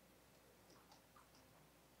person.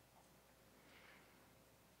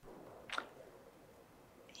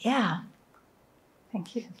 Yeah.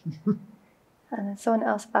 Thank you. And then someone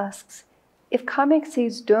else asks, if karmic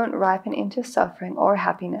seeds don't ripen into suffering or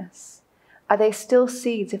happiness, are they still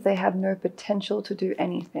seeds if they have no potential to do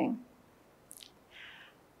anything?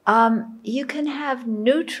 You can have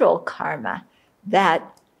neutral karma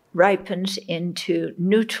that ripens into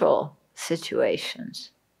neutral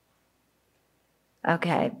situations.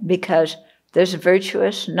 Okay, because there's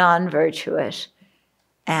virtuous, non-virtuous,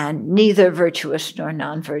 and neither virtuous nor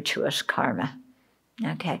non-virtuous karma.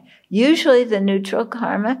 Okay, usually the neutral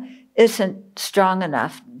karma isn't strong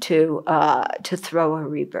enough to throw a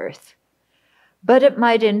rebirth, but it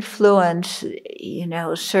might influence,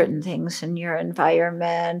 certain things in your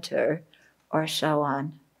environment or so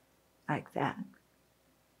on, like that.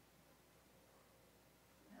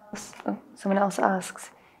 Someone else asks,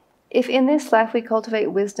 if in this life we cultivate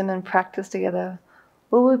wisdom and practice together,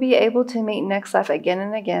 will we be able to meet next life again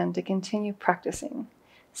and again to continue practicing?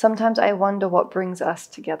 Sometimes I wonder what brings us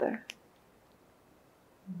together.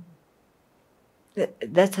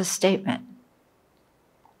 That's a statement.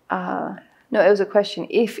 No, it was a question.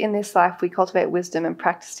 If in this life we cultivate wisdom and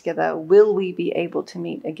practice together, will we be able to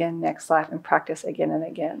meet again next life and practice again and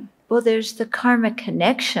again? Well, there's the karmic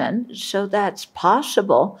connection, so that's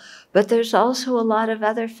possible, but there's also a lot of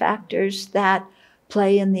other factors that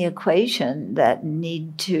play in the equation that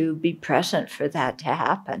need to be present for that to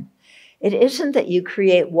happen. It isn't that you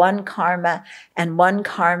create one karma and one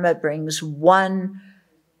karma brings one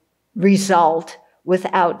result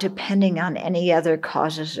without depending on any other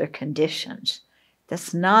causes or conditions.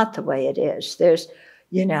 That's not the way it is. There's,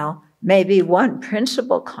 maybe one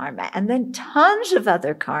principal karma and then tons of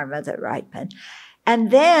other karma that ripen. And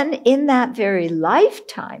then in that very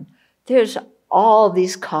lifetime, there's all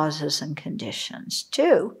these causes and conditions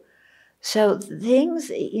too. So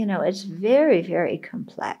things, it's very, very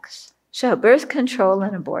complex. So birth control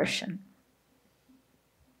and abortion.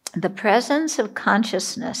 The presence of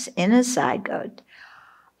consciousness in a zygote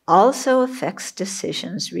also affects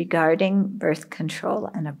decisions regarding birth control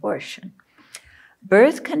and abortion.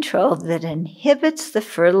 birth control that inhibits the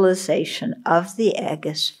fertilization of the egg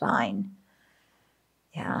is fine.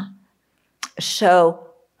 Yeah. So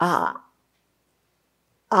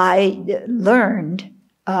I learned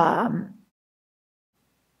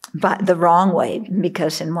but the wrong way,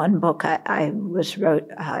 because in one book I wrote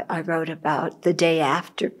about the day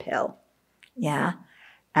after pill, yeah,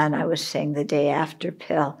 and I was saying the day after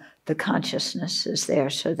pill, the consciousness is there,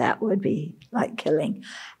 so that would be like killing.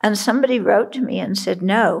 And somebody wrote to me and said,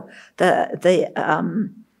 no, with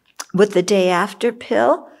the day after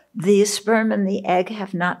pill, the sperm and the egg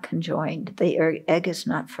have not conjoined. The egg is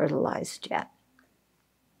not fertilized yet.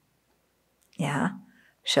 Yeah,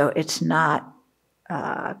 so it's not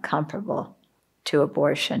comparable to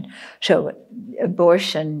abortion. So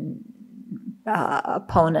abortion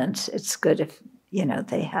opponents, it's good if, you know,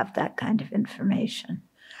 they have that kind of information.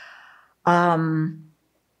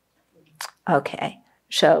 Okay,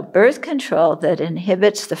 so birth control that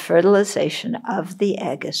inhibits the fertilization of the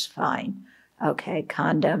egg is fine. Okay,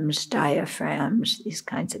 condoms, diaphragms, these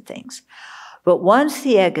kinds of things. But once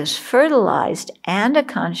the egg is fertilized and a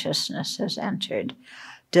consciousness has entered,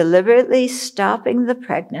 deliberately stopping the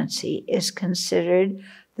pregnancy is considered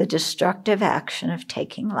the destructive action of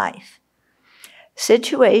taking life.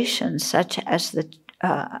 Situations such as the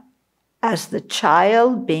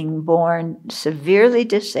child being born severely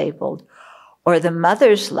disabled or the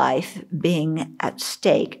mother's life being at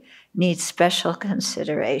stake need special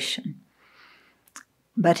consideration.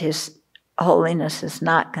 But His Holiness is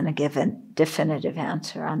not going to give a definitive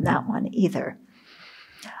answer on that one either.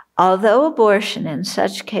 Although abortion in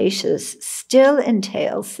such cases still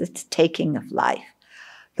entails the taking of life,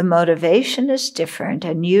 the motivation is different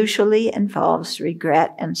and usually involves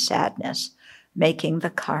regret and sadness, making the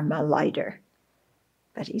karma lighter.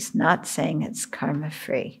 But he's not saying it's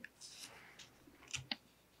karma-free.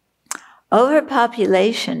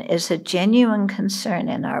 Overpopulation is a genuine concern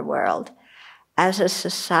in our world. As a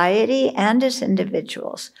society and as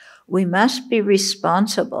individuals, we must be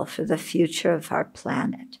responsible for the future of our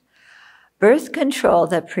planet. Birth control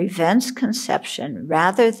that prevents conception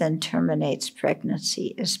rather than terminates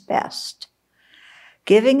pregnancy is best.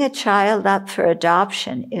 Giving a child up for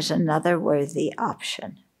adoption is another worthy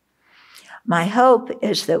option. My hope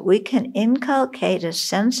is that we can inculcate a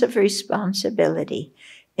sense of responsibility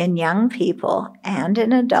in young people and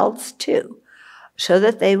in adults too, so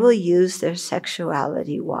that they will use their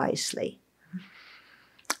sexuality wisely.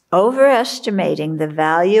 Overestimating the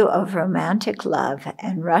value of romantic love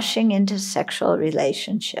and rushing into sexual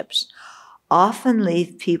relationships often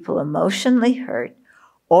leave people emotionally hurt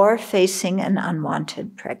or facing an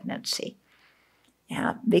unwanted pregnancy.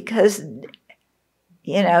 Yeah, because,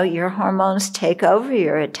 you know, your hormones take over,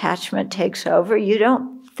 your attachment takes over, you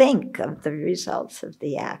don't think of the results of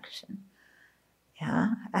the action.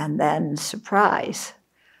 Yeah, and then surprise.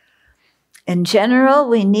 In general,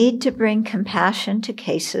 we need to bring compassion to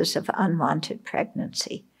cases of unwanted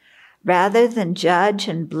pregnancy. Rather than judge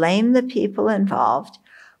and blame the people involved,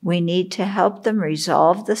 we need to help them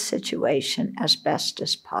resolve the situation as best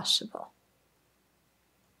as possible.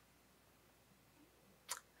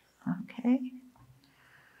 Okay.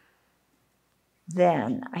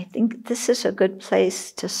 Then I think this is a good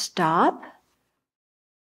place to stop.